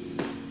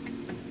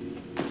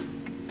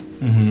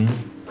you.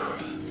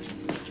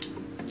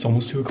 It's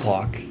almost 2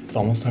 o'clock. It's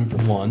almost time for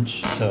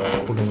lunch. So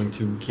we're going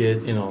to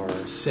get in our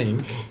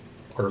sink,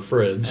 our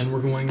fridge, and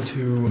we're going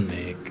to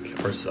make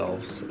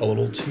ourselves a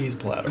little cheese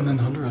platter. And then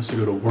Hunter has to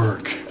go to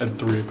work at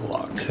 3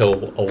 o'clock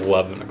till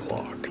 11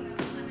 o'clock.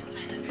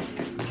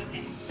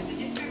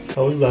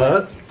 How was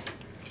that?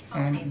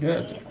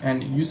 Good.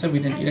 And you said we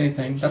didn't eat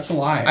anything. That's a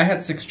lie. I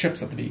had 6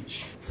 chips at the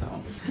beach.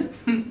 So,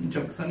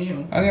 joke's on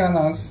you.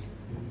 Ananas.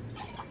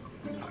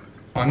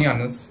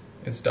 Ananas.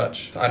 It's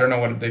Dutch. I don't know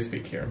what they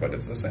speak here, but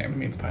it's the same. It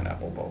means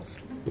pineapple both.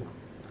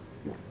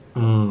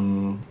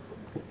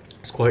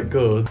 It's quite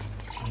good.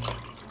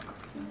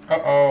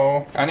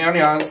 Uh-oh.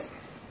 Ananas.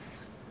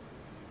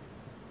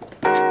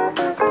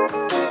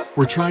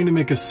 We're trying to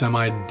make a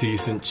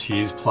semi-decent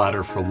cheese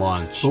platter for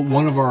lunch, but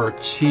one of our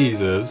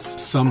cheeses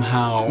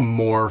somehow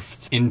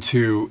morphed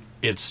into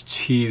its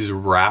cheese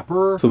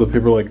wrapper. So the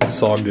paper like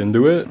sogged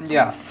into it?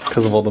 Yeah.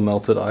 Because of all the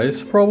melted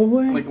ice,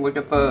 probably? Like, look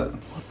at the...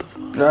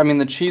 What the fuck? I mean,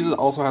 the cheese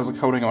also has a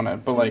coating on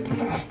it, but like...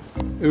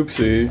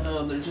 Oopsie.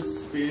 Oh, they're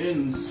just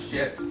spoons.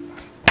 Shit.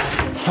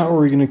 How are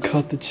we gonna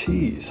cut the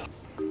cheese?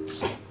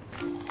 Oh,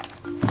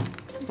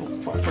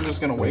 fuck. We're just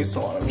gonna waste a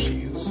lot of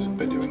cheese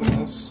by doing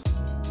this.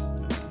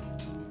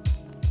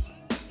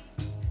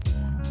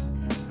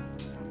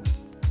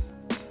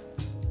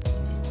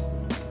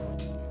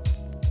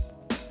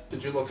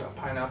 Did you look up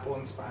pineapple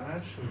in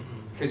Spanish?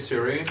 Hey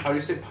Siri, how do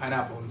you say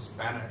pineapple in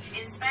Spanish?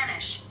 In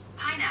Spanish,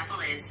 pineapple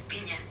is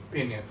piña.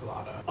 Piña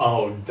colada.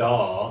 Oh,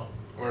 duh.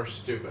 We're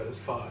stupid as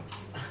fuck.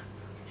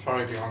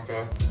 Sorry,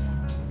 Bianca.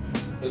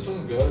 This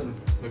one's good.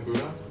 The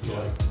Gouda.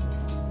 Yeah.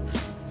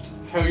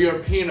 How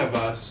European of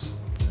us.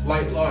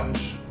 Light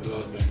lunch. Is that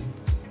a thing?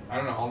 I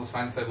don't know, all the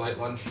signs say light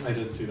lunch. I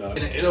did see that.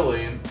 In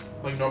Italy,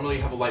 like normally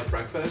you have a light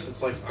breakfast.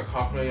 It's like a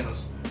coffee and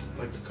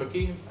like a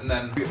cookie, and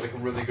then you get like a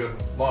really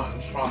good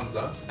lunch,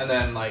 pranza, and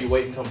then like you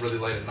wait until really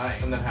late at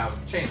night, and then have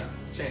cena.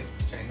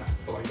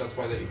 But like that's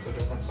why they eat so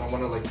different. So I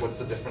wonder like what's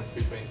the difference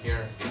between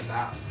here and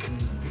that.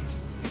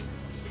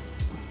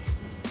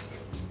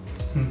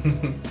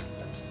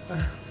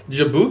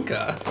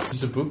 Jabuka.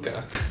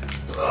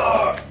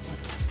 Oh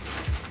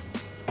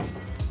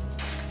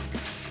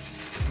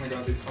my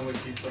god, these smell like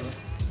pizza.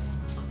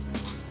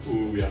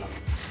 Ooh, yeah.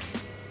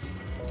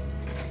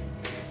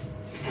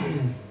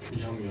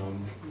 Yum,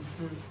 yum.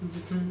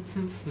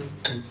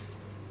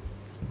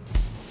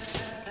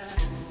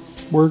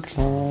 Work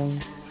time.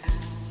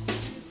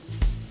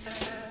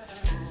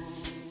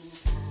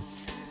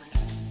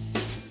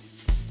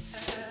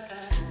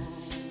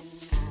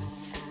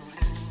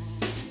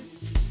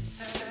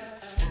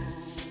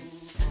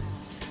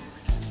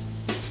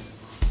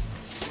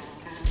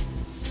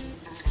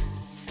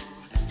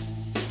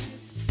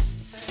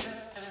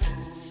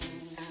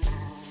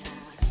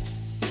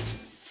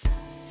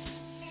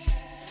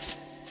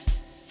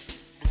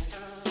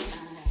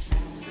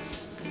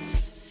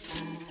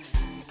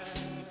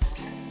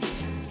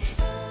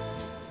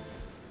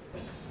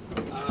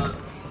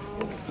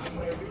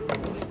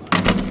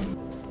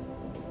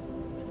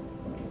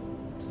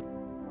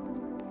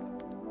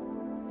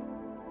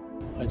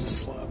 I just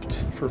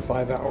slept for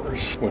 5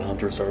 hours when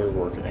Hunter started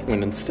working.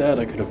 When instead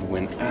I could have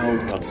went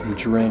out, got some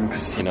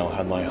drinks, you know,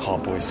 had my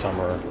hot boy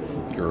summer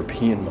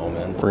European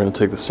moment. We're gonna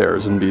take the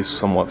stairs and be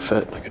somewhat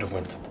fit. I could have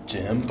went to the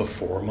gym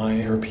before my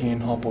European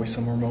hot boy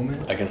summer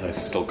moment. I guess I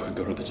still could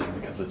go to the gym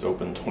because it's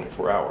open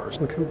 24 hours.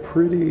 Look how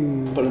pretty.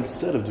 But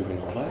instead of doing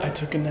all that, I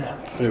took a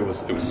nap. But it was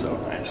so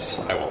nice.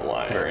 I won't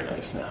lie. Very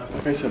nice nap.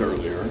 Like I said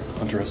earlier,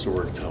 Hunter has to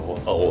work till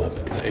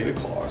 11 to 8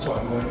 o'clock. So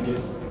I'm going to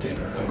get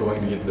dinner. I'm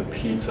going to get the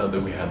pizza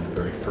that we had the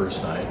very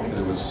first night because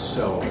it was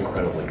so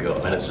incredibly good.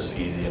 And it's just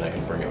easy and I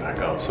can bring it back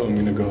up. So I'm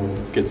gonna go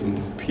get some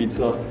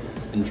pizza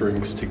and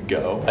drinks to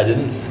go. I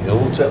didn't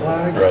feel jet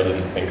lagged, or I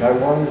didn't think I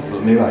was,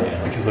 but maybe I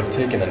am, because I've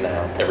taken a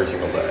nap every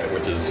single day,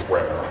 which is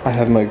rare. I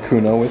have my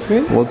Kuno with me.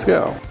 Let's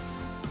go.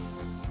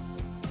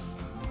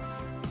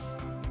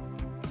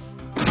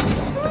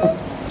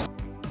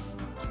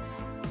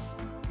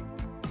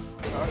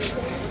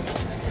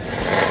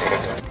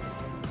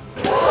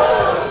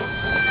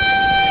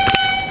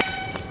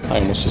 I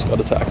almost just got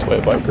attacked by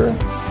a biker.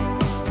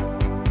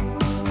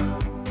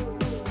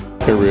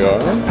 Here we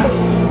are.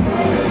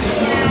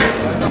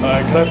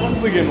 Could I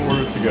possibly get an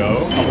order to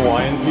go? A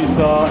Hawaiian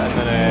pizza and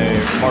then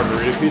a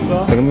margarita pizza?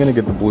 I think I'm gonna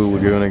get the Blue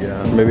Lagoon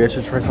again. Maybe I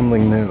should try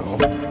something new.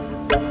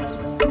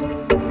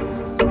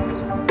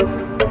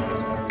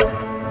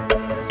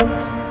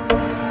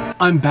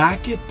 I'm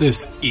back at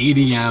this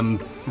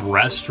EDM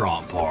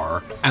restaurant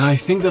bar, and I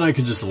think that I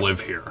could just live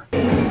here.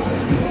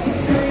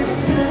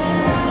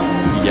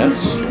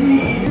 Yes.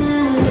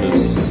 It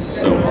is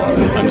so hot.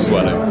 I'm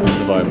sweating. It's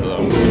a vibe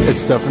though.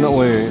 It's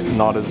definitely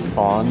not as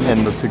fun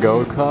in the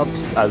to-go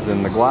cups as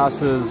in the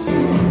glasses.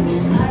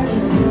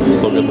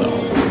 Still good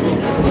though.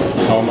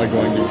 How am I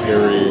going to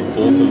carry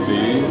both of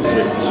these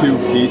with 2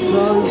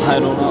 pizzas? I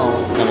don't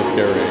know. Kind of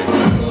scary.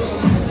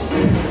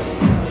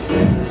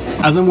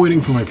 As I'm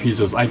waiting for my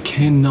pizzas, I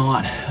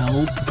cannot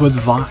help but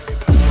vibe.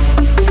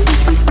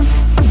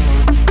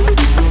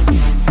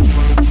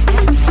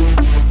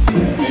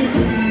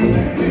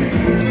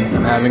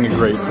 I'm having a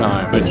great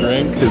time. My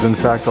drink is in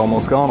fact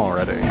almost gone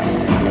already.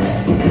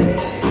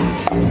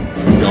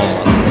 Gone.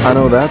 I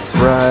know that's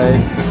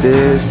right,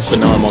 bitch.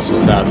 But now I'm also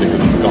sad because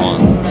it's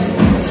gone.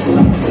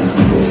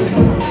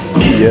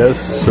 Yes,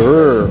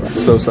 sir.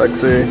 So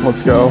sexy.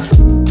 Let's go.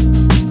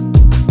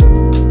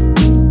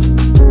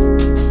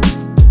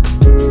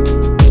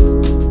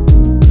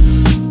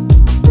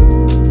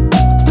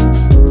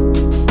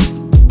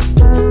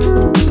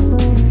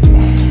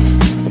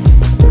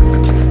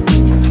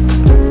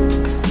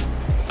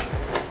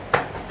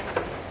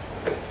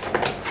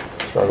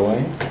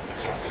 Struggling.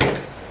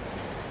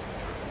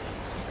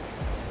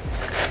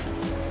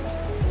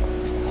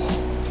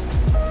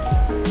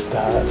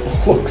 That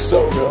looks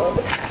so good.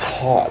 It's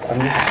hot.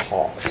 I'm just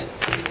hot.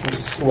 I'm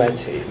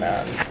sweaty,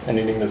 man. And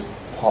eating this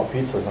hot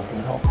pizza is not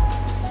gonna help.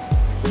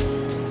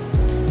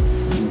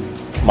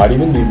 Might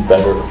even be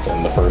better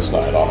than the first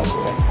night,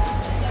 honestly.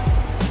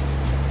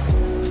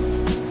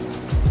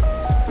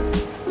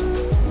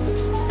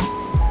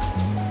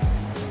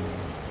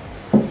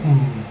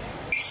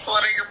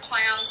 What are your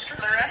plans for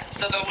the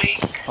rest of the week?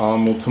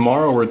 Well,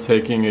 tomorrow we're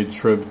taking a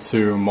trip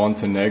to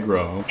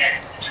Montenegro.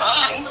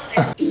 Fun.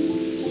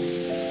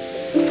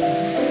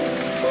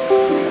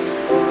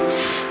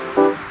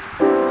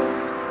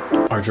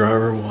 Our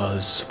driver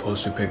was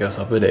supposed to pick us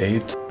up at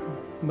 8.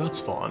 That's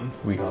fun.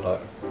 We got a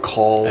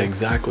call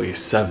exactly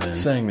 7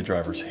 saying the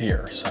driver's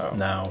here, so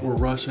now we're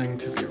rushing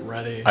to get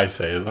ready. I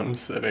say as I'm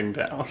sitting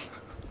down.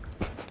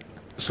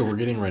 So we're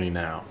getting ready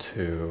now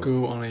to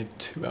go on a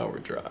 2-hour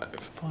drive.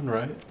 Fun,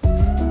 right?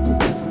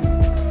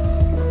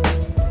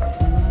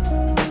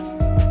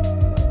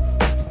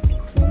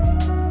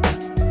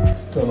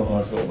 Don't know how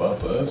I feel about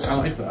this. I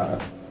like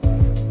that.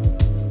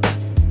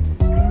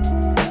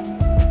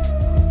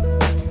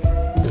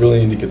 I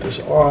really need to get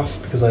this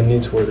off because I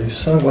need to wear these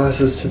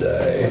sunglasses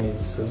today. I need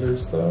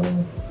scissors though.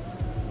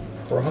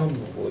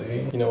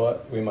 Probably. You know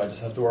what? We might just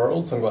have to wear our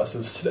old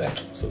sunglasses today.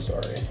 So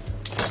sorry.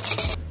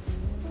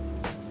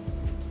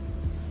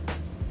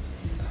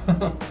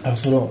 I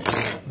also don't know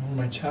where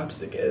my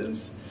chapstick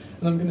is,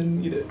 and I'm gonna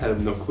need it. I have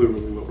no clue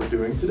really what we're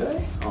doing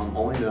today.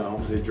 All I know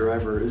is the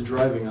driver is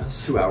driving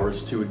us 2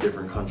 hours to a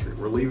different country.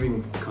 We're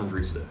leaving the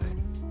country today.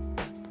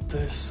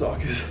 This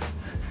sock is...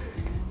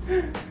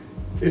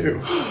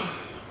 Ew.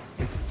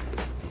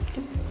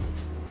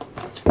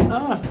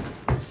 Ah!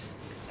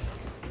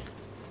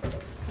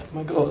 Oh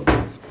my god.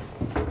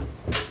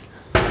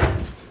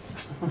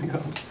 Oh my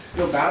god. I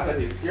feel bad that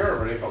he's here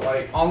already, but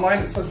like online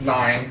it says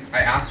 9. I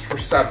asked for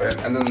 7,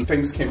 and then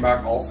things came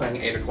back all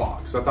saying 8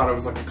 o'clock. So I thought it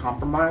was like a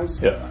compromise.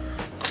 Yeah.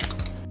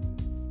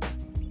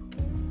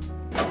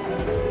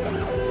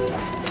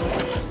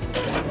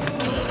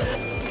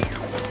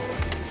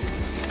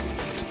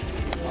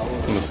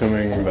 I'm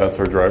assuming that's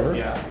our driver?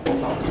 Yeah.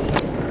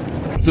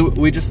 So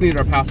we just need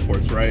our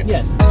passports, right?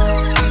 Yes.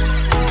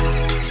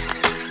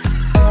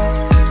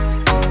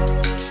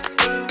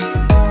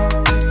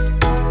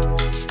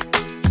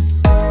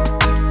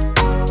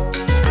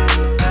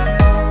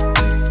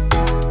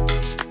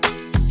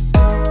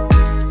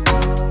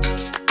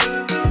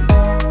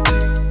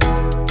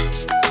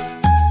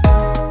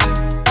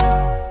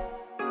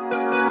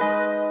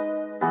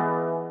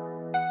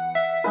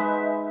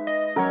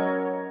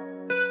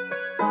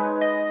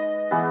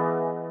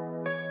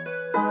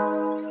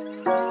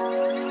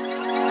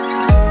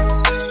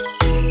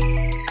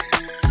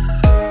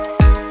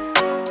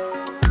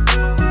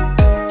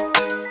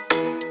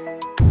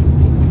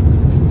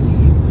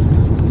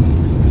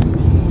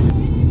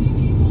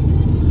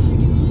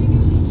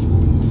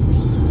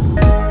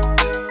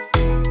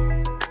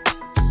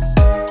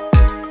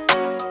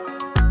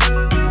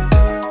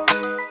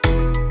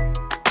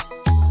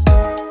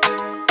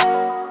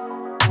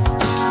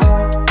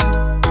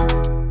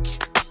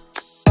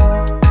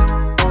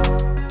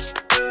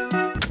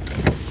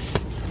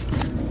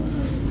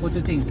 What do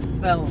you think?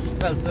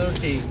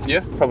 12:30.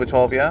 Yeah, probably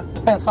 12, yeah.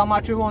 Depends how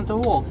much you want to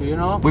walk, you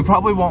know? We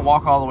probably won't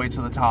walk all the way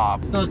to the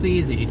top. Not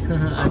easy.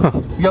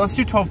 Yeah, let's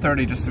do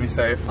 12:30 just to be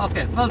safe.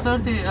 Okay,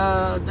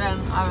 12:30, then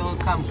I will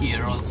come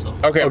here also.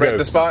 Okay, right,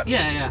 the spot?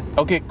 Yeah, yeah.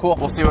 Okay, cool.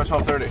 We'll see you at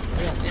 12:30.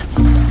 Yes, yeah.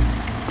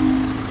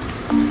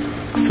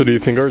 So do you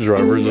think our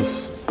driver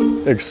just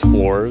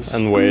explores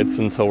and waits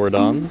until we're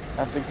done?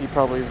 I think he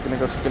probably is gonna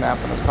go take a nap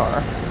in his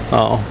car.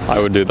 Oh, I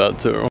would do that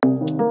too.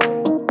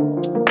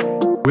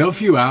 We We have a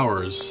few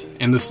hours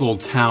in this little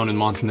town in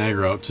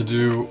Montenegro to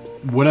do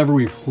whatever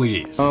we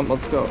please.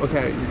 Let's go.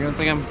 Okay, you're gonna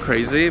think I'm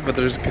crazy, but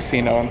there's a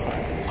casino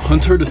inside.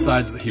 Hunter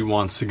decides that he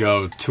wants to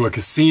go to a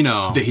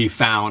casino that he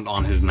found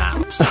on his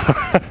maps.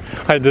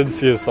 I did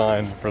see a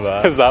sign for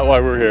that. Is that why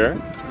we're here?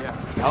 Yeah.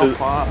 How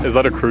far? Is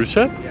that a cruise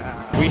ship?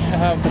 Yeah. We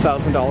have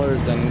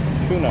 $1,000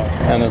 in kuna.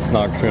 And it's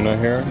not kuna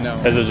here? No.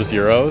 Is it just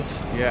euros?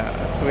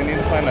 Yeah, so we need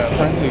to find a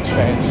currency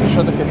exchange. I'm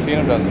sure the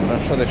casino doesn't, but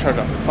I'm sure they charge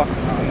a fuck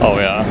ton. Oh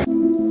yeah.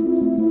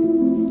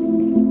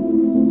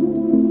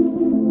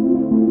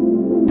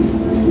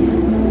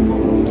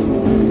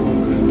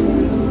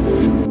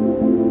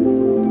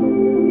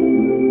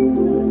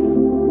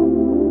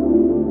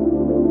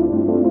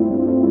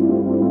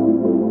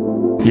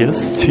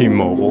 Yes,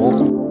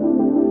 T-Mobile.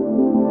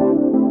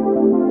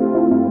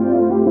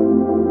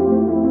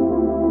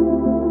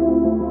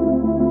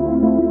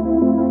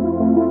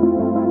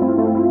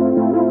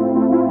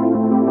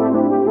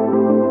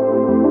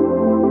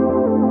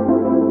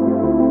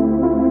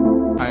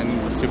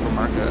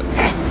 Supermarket.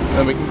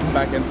 Then we can come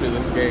back in through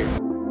this gate.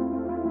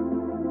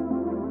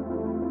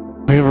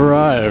 We have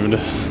arrived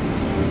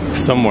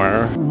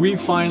somewhere. We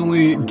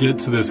finally get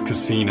to this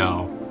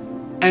casino,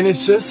 and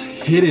it's just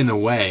hidden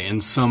away in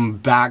some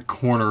back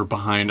corner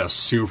behind a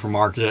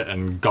supermarket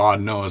and God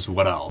knows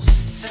what else.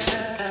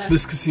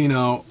 This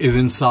casino is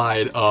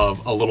inside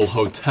of a little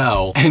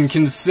hotel and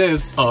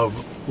consists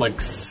of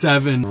like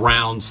 7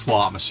 round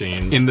slot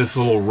machines in this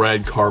little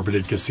red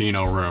carpeted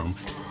casino room.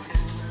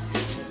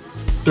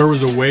 There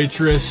was a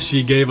waitress,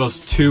 she gave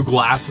us 2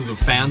 glasses of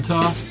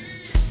Fanta.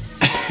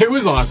 It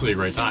was honestly a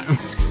great time.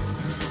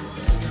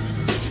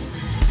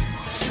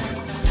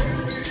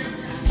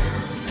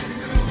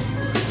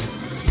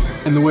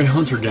 And the way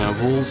Hunter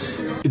gambles,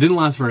 it didn't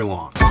last very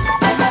long.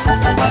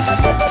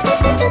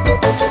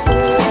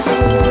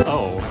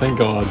 Oh, thank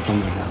God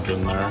something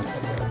happened there.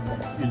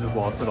 You just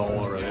lost it all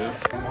already.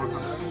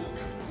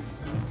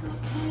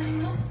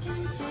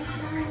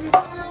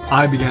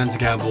 I began to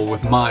gamble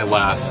with my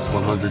last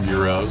 100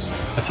 euros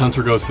as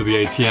Hunter goes to the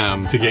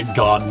ATM to get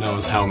God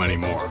knows how many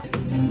more.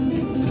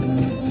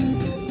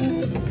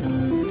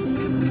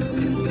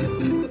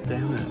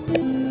 Damn it.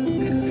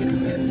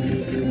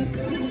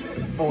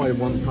 Oh, I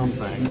won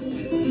something.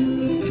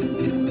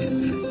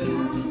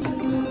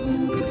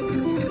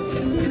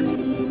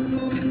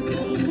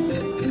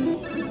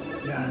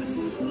 Yes.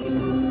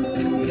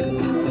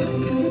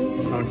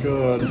 Not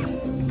good.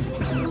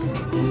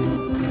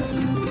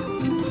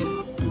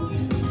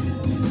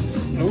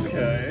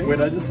 Okay.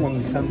 Wait, I just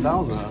won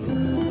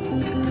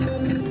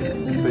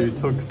 10,000. So you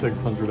took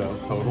 600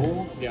 out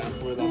total? Yeah,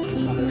 so we're about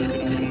 600 if you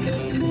don't win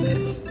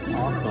anything.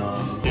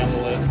 Awesome.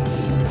 Gamble it.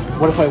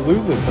 What if I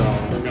lose it though?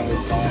 We're gonna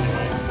lose all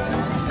anyway.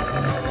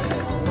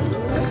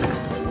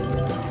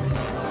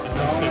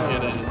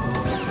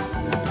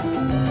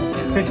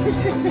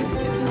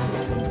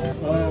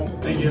 Well,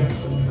 thank you.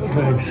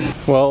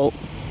 Thanks. Well,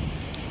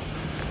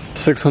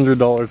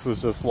 $600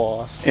 was just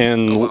lost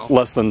in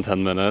less than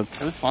 10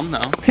 minutes. It was fun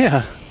though.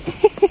 Yeah.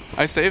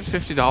 I saved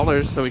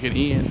 $50 so we could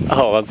eat.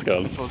 Oh, that's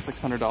good. So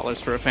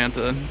 $600 for a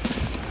Fanta.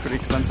 Pretty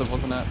expensive,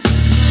 wasn't it?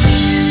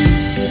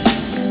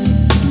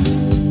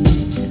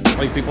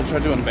 Like people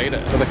tried to invade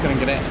it, but they couldn't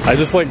get in. I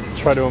just like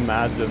try to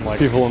imagine like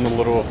people in the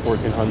middle of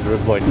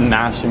 1400s like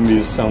mashing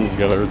these stones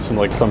together to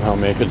like somehow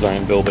make a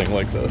giant building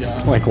like this.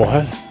 Yeah. Like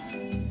what?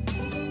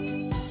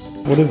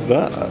 What is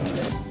that?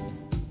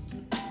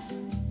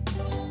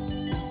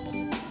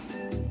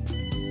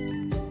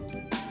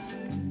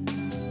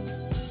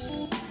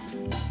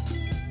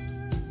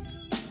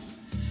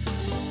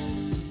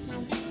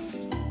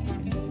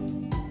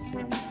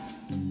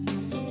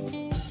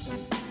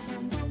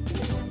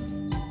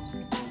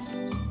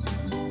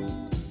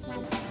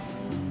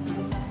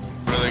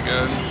 Really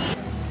good.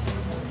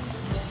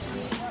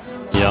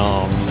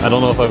 Yum. I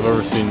don't know if I've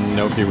ever seen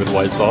gnocchi with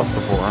white sauce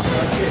before.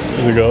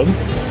 Is it good?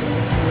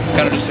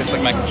 Kind of just tastes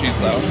like mac and cheese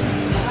though.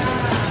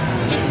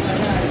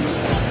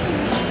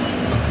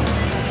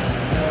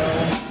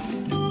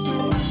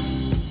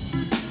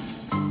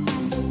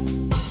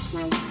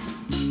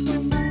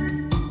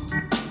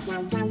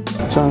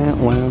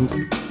 Giant lamp.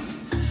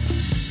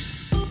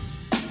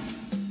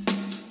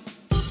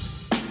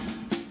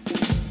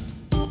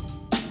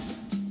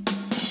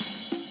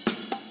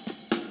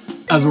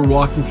 As we're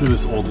walking through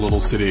this old little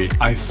city,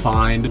 I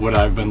find what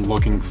I've been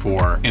looking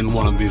for in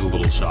one of these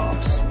little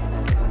shops.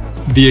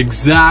 The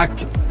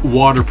exact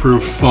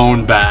waterproof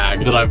phone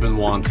bag that I've been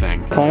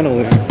wanting.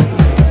 Finally.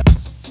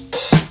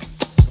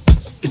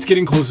 It's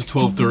getting close to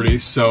 12:30,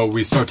 so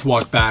we start to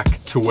walk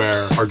back to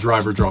where our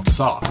driver dropped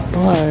us off.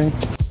 Bye.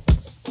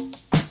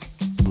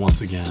 Once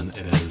again,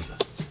 it is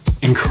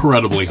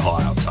incredibly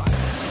hot outside.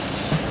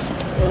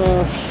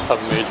 A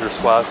major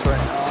slash right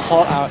now.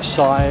 Hot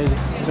outside,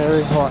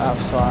 very hot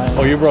outside.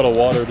 Oh, you brought a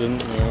water,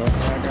 didn't you? I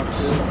got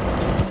two.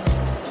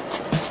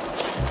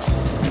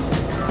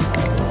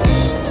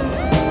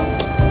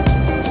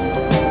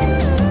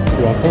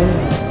 You want some?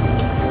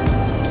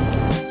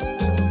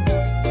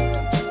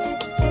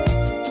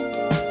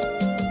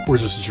 We're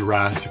just just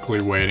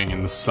drastically waiting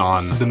in the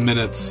sun. The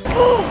minutes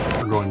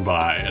are going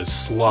by as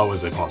slow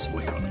as they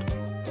possibly could.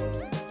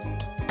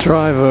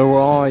 Driver, where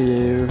are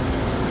you?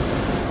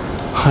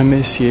 I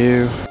miss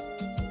you.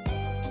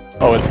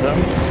 Oh, it's them?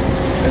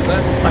 Is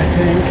it? I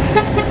think.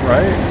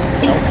 Right?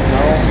 No.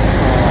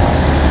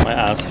 My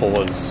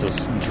asshole is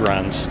just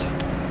drenched.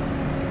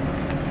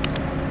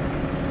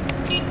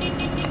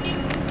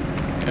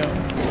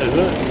 Yeah. Is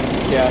it?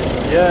 Yeah.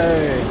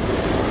 Yay!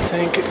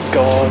 Thank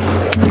God.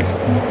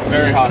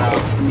 Very hot out.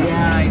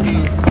 Yeah, I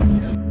did.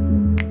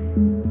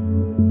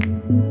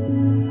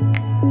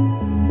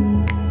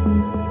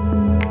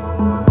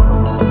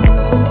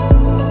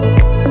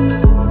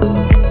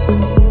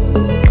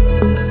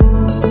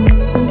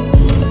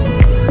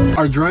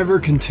 Our driver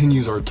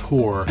continues our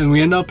tour, and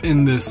we end up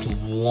in this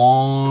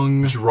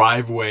long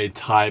driveway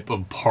type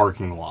of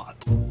parking lot.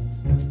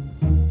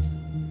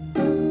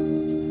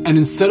 And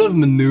instead of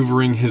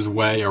maneuvering his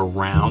way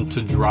around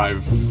to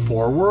drive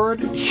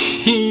forward,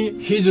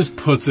 he just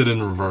puts it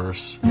in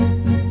reverse.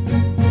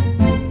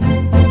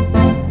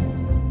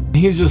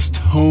 He's just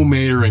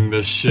tow-matering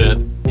this shit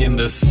in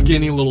this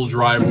skinny little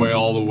driveway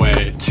all the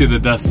way to the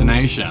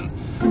destination.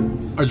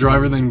 Our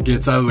driver then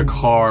gets out of the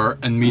car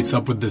and meets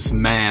up with this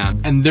man,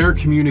 and they're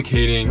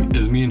communicating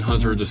as me and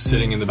Hunter are just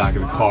sitting in the back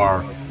of the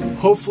car.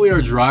 Hopefully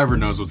our driver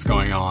knows what's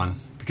going on,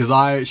 because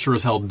I sure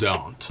as hell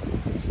don't.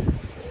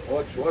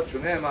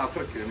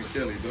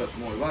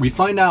 We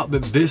find out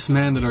that this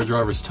man that our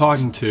driver's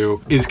talking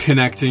to is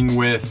connecting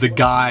with the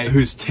guy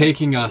who's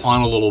taking us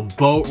on a little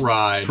boat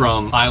ride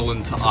from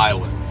island to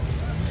island.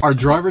 Our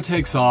driver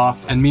takes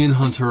off, and me and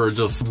Hunter are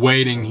just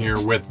waiting here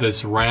with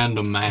this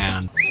random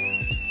man.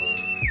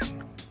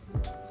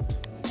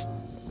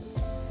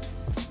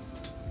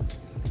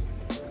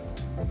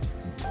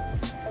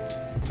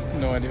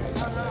 No idea what's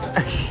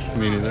happening.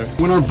 Me neither.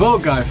 When our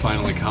boat guy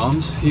finally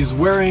comes, he's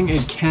wearing a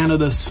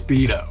Canada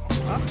Speedo.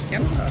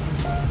 Canada.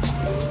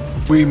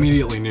 We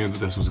immediately knew that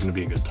this was going to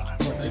be a good time.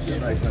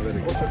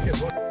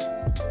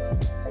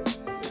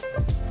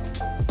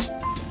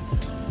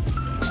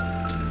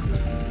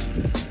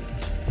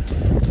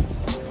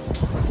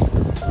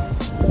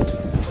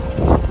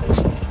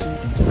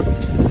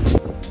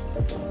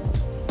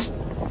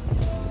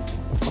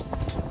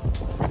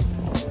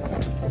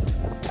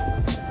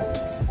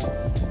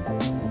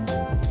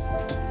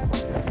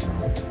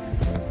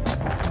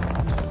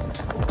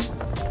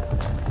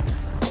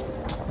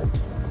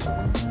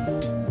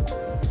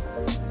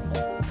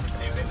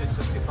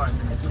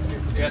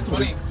 Yeah,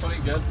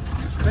 20 good.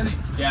 20?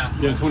 Yeah.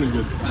 Yeah, 20's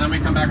good. And then we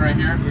come back right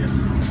here?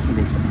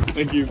 Okay.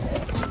 Thank you.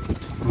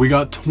 We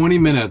got 20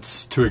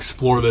 minutes to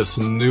explore this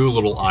new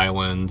little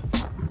island.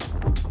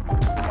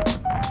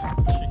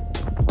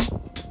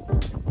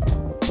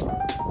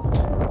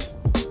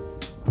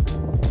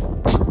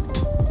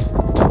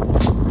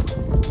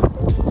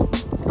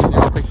 You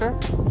want a picture?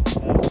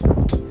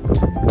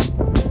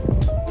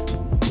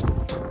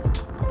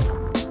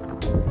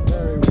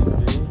 Very windy.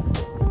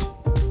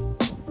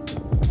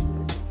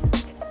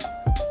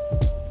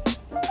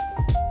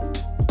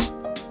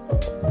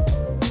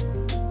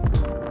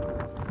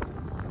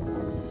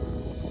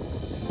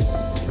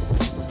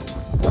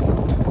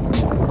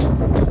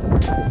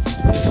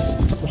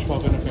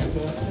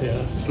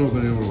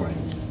 Strawberry or wine?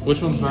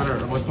 Which one's better?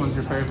 Which one's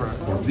your favorite?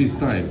 This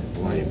time,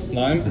 wine.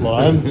 Lime?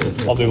 Lime?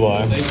 I'll do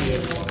lime. Thank you.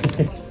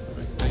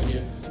 Thank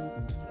you.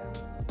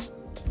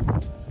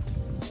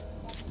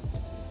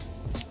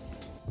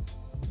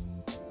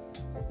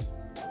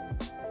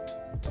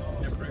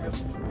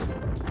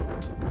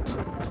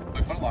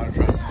 I put a lot of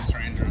trust in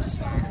strangers.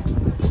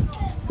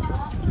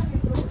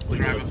 They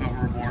drive us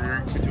over a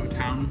border into a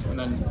town and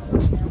then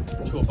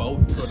to a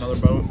boat, to another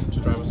boat, to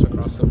drive us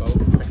across the boat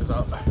and pick us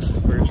up.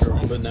 Very true.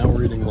 But now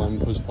we're eating lime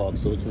push pop,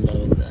 so it turned out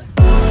okay.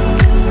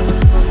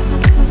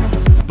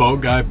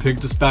 Boat guy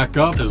picked us back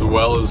up, as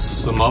well as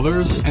some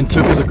others, and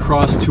took us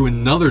across to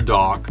another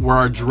dock where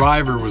our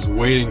driver was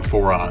waiting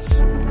for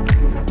us.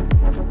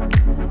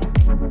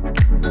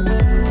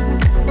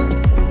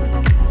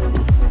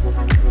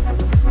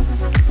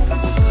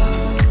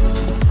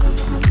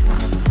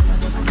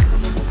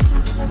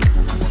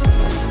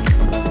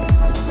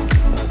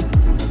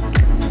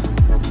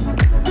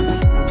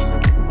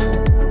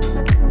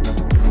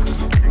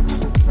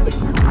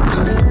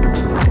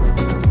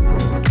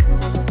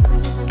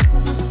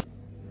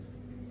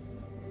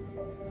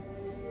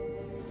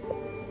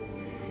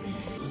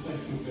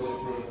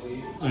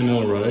 I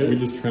know, right? We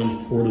just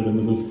transported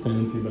into this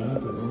fancy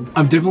bathroom.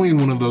 I'm definitely in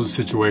one of those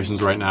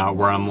situations right now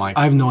where I'm like,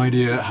 I have no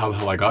idea how the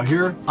hell I got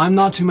here. I'm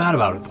not too mad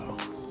about it though.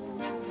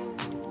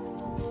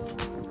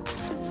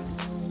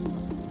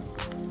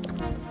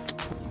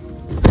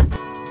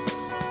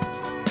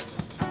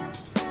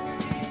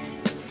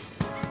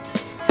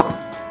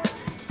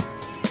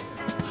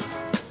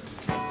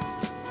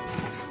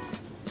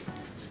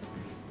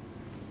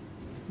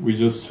 We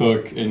just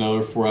took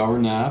another 4-hour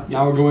nap.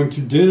 Now we're going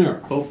to dinner.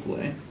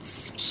 Hopefully.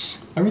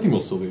 Everything will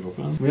still be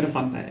open. We had a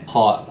fun day.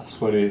 Hot,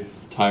 sweaty,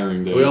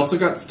 tiring day. We also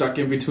got stuck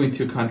in between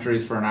two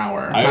countries for an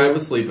hour. I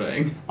was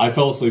sleeping. I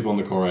fell asleep on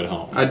the car ride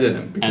home. I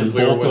didn't because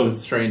we were with a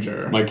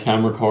stranger. My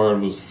camera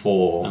card was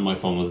full and my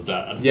phone was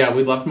dead. Yeah,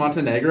 we left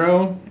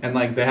Montenegro and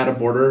like they had a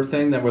border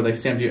thing where they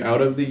stamped you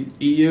out of the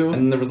EU,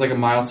 and there was like a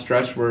mile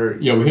stretch where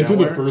we hit through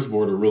the first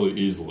border really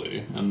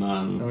easily, and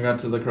then we got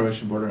to the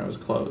Croatian border and it was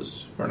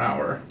closed for an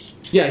hour.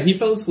 Yeah, he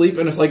fell asleep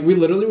and it's like we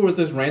literally were with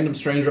this random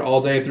stranger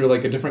all day through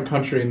like a different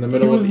country in the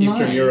middle of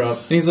Eastern Europe,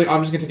 and he's like,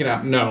 "I'm just gonna take a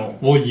nap." No.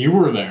 Well, you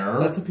were there.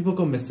 That's how people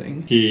go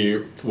missing. He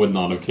would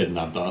not have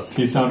kidnapped us.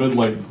 He sounded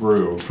like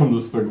Gru from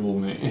Despicable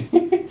Me.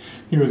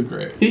 He was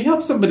great. He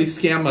helped somebody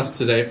scam us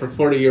today for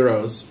 40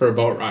 euros for a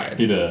boat ride.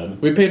 He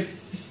did. We paid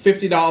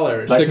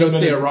 $50 to go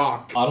see a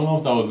rock. I don't know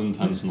if that was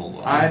intentional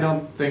though. I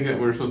don't think that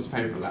we're supposed to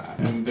pay for that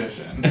in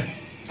addition.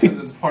 Because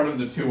it's part of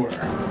the tour.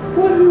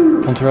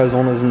 Hunter has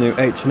on his new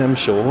H&M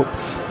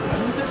shorts.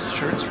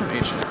 Shirts from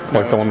H&M.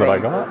 Like the one that I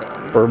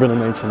got? Urban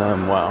and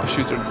H&M, wow. The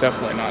shoes are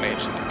definitely not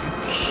H&M.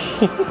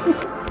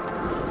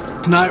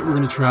 Tonight we're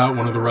going to try out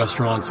one of the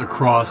restaurants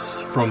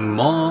across from the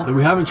mall that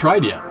we haven't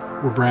tried yet.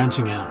 We're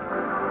branching out.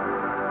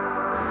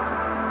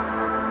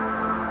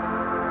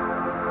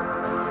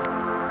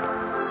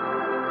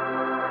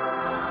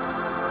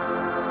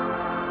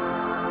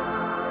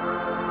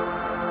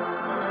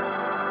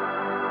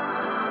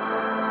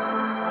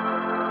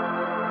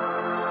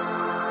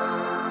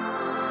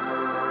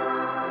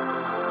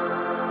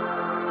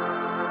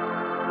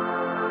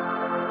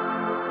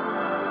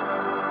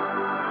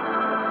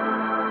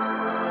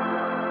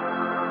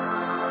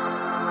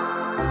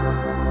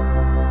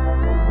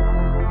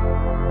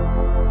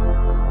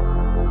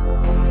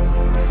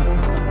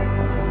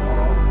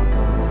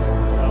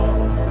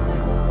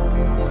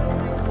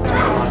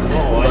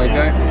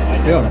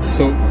 Yeah,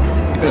 so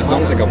it's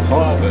not like a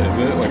pasta, is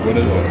it? Like, what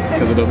is it?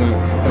 Because it doesn't...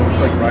 It looks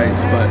like rice,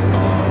 but...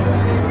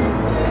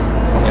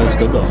 It looks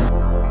good, though.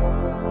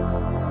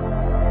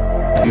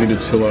 I need to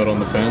chill out on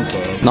the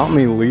Fanta. Not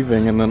me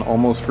leaving and then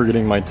almost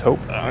forgetting my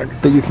tote bag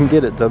that you can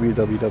get at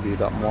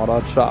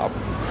www.moi.shop.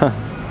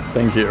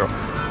 Thank you.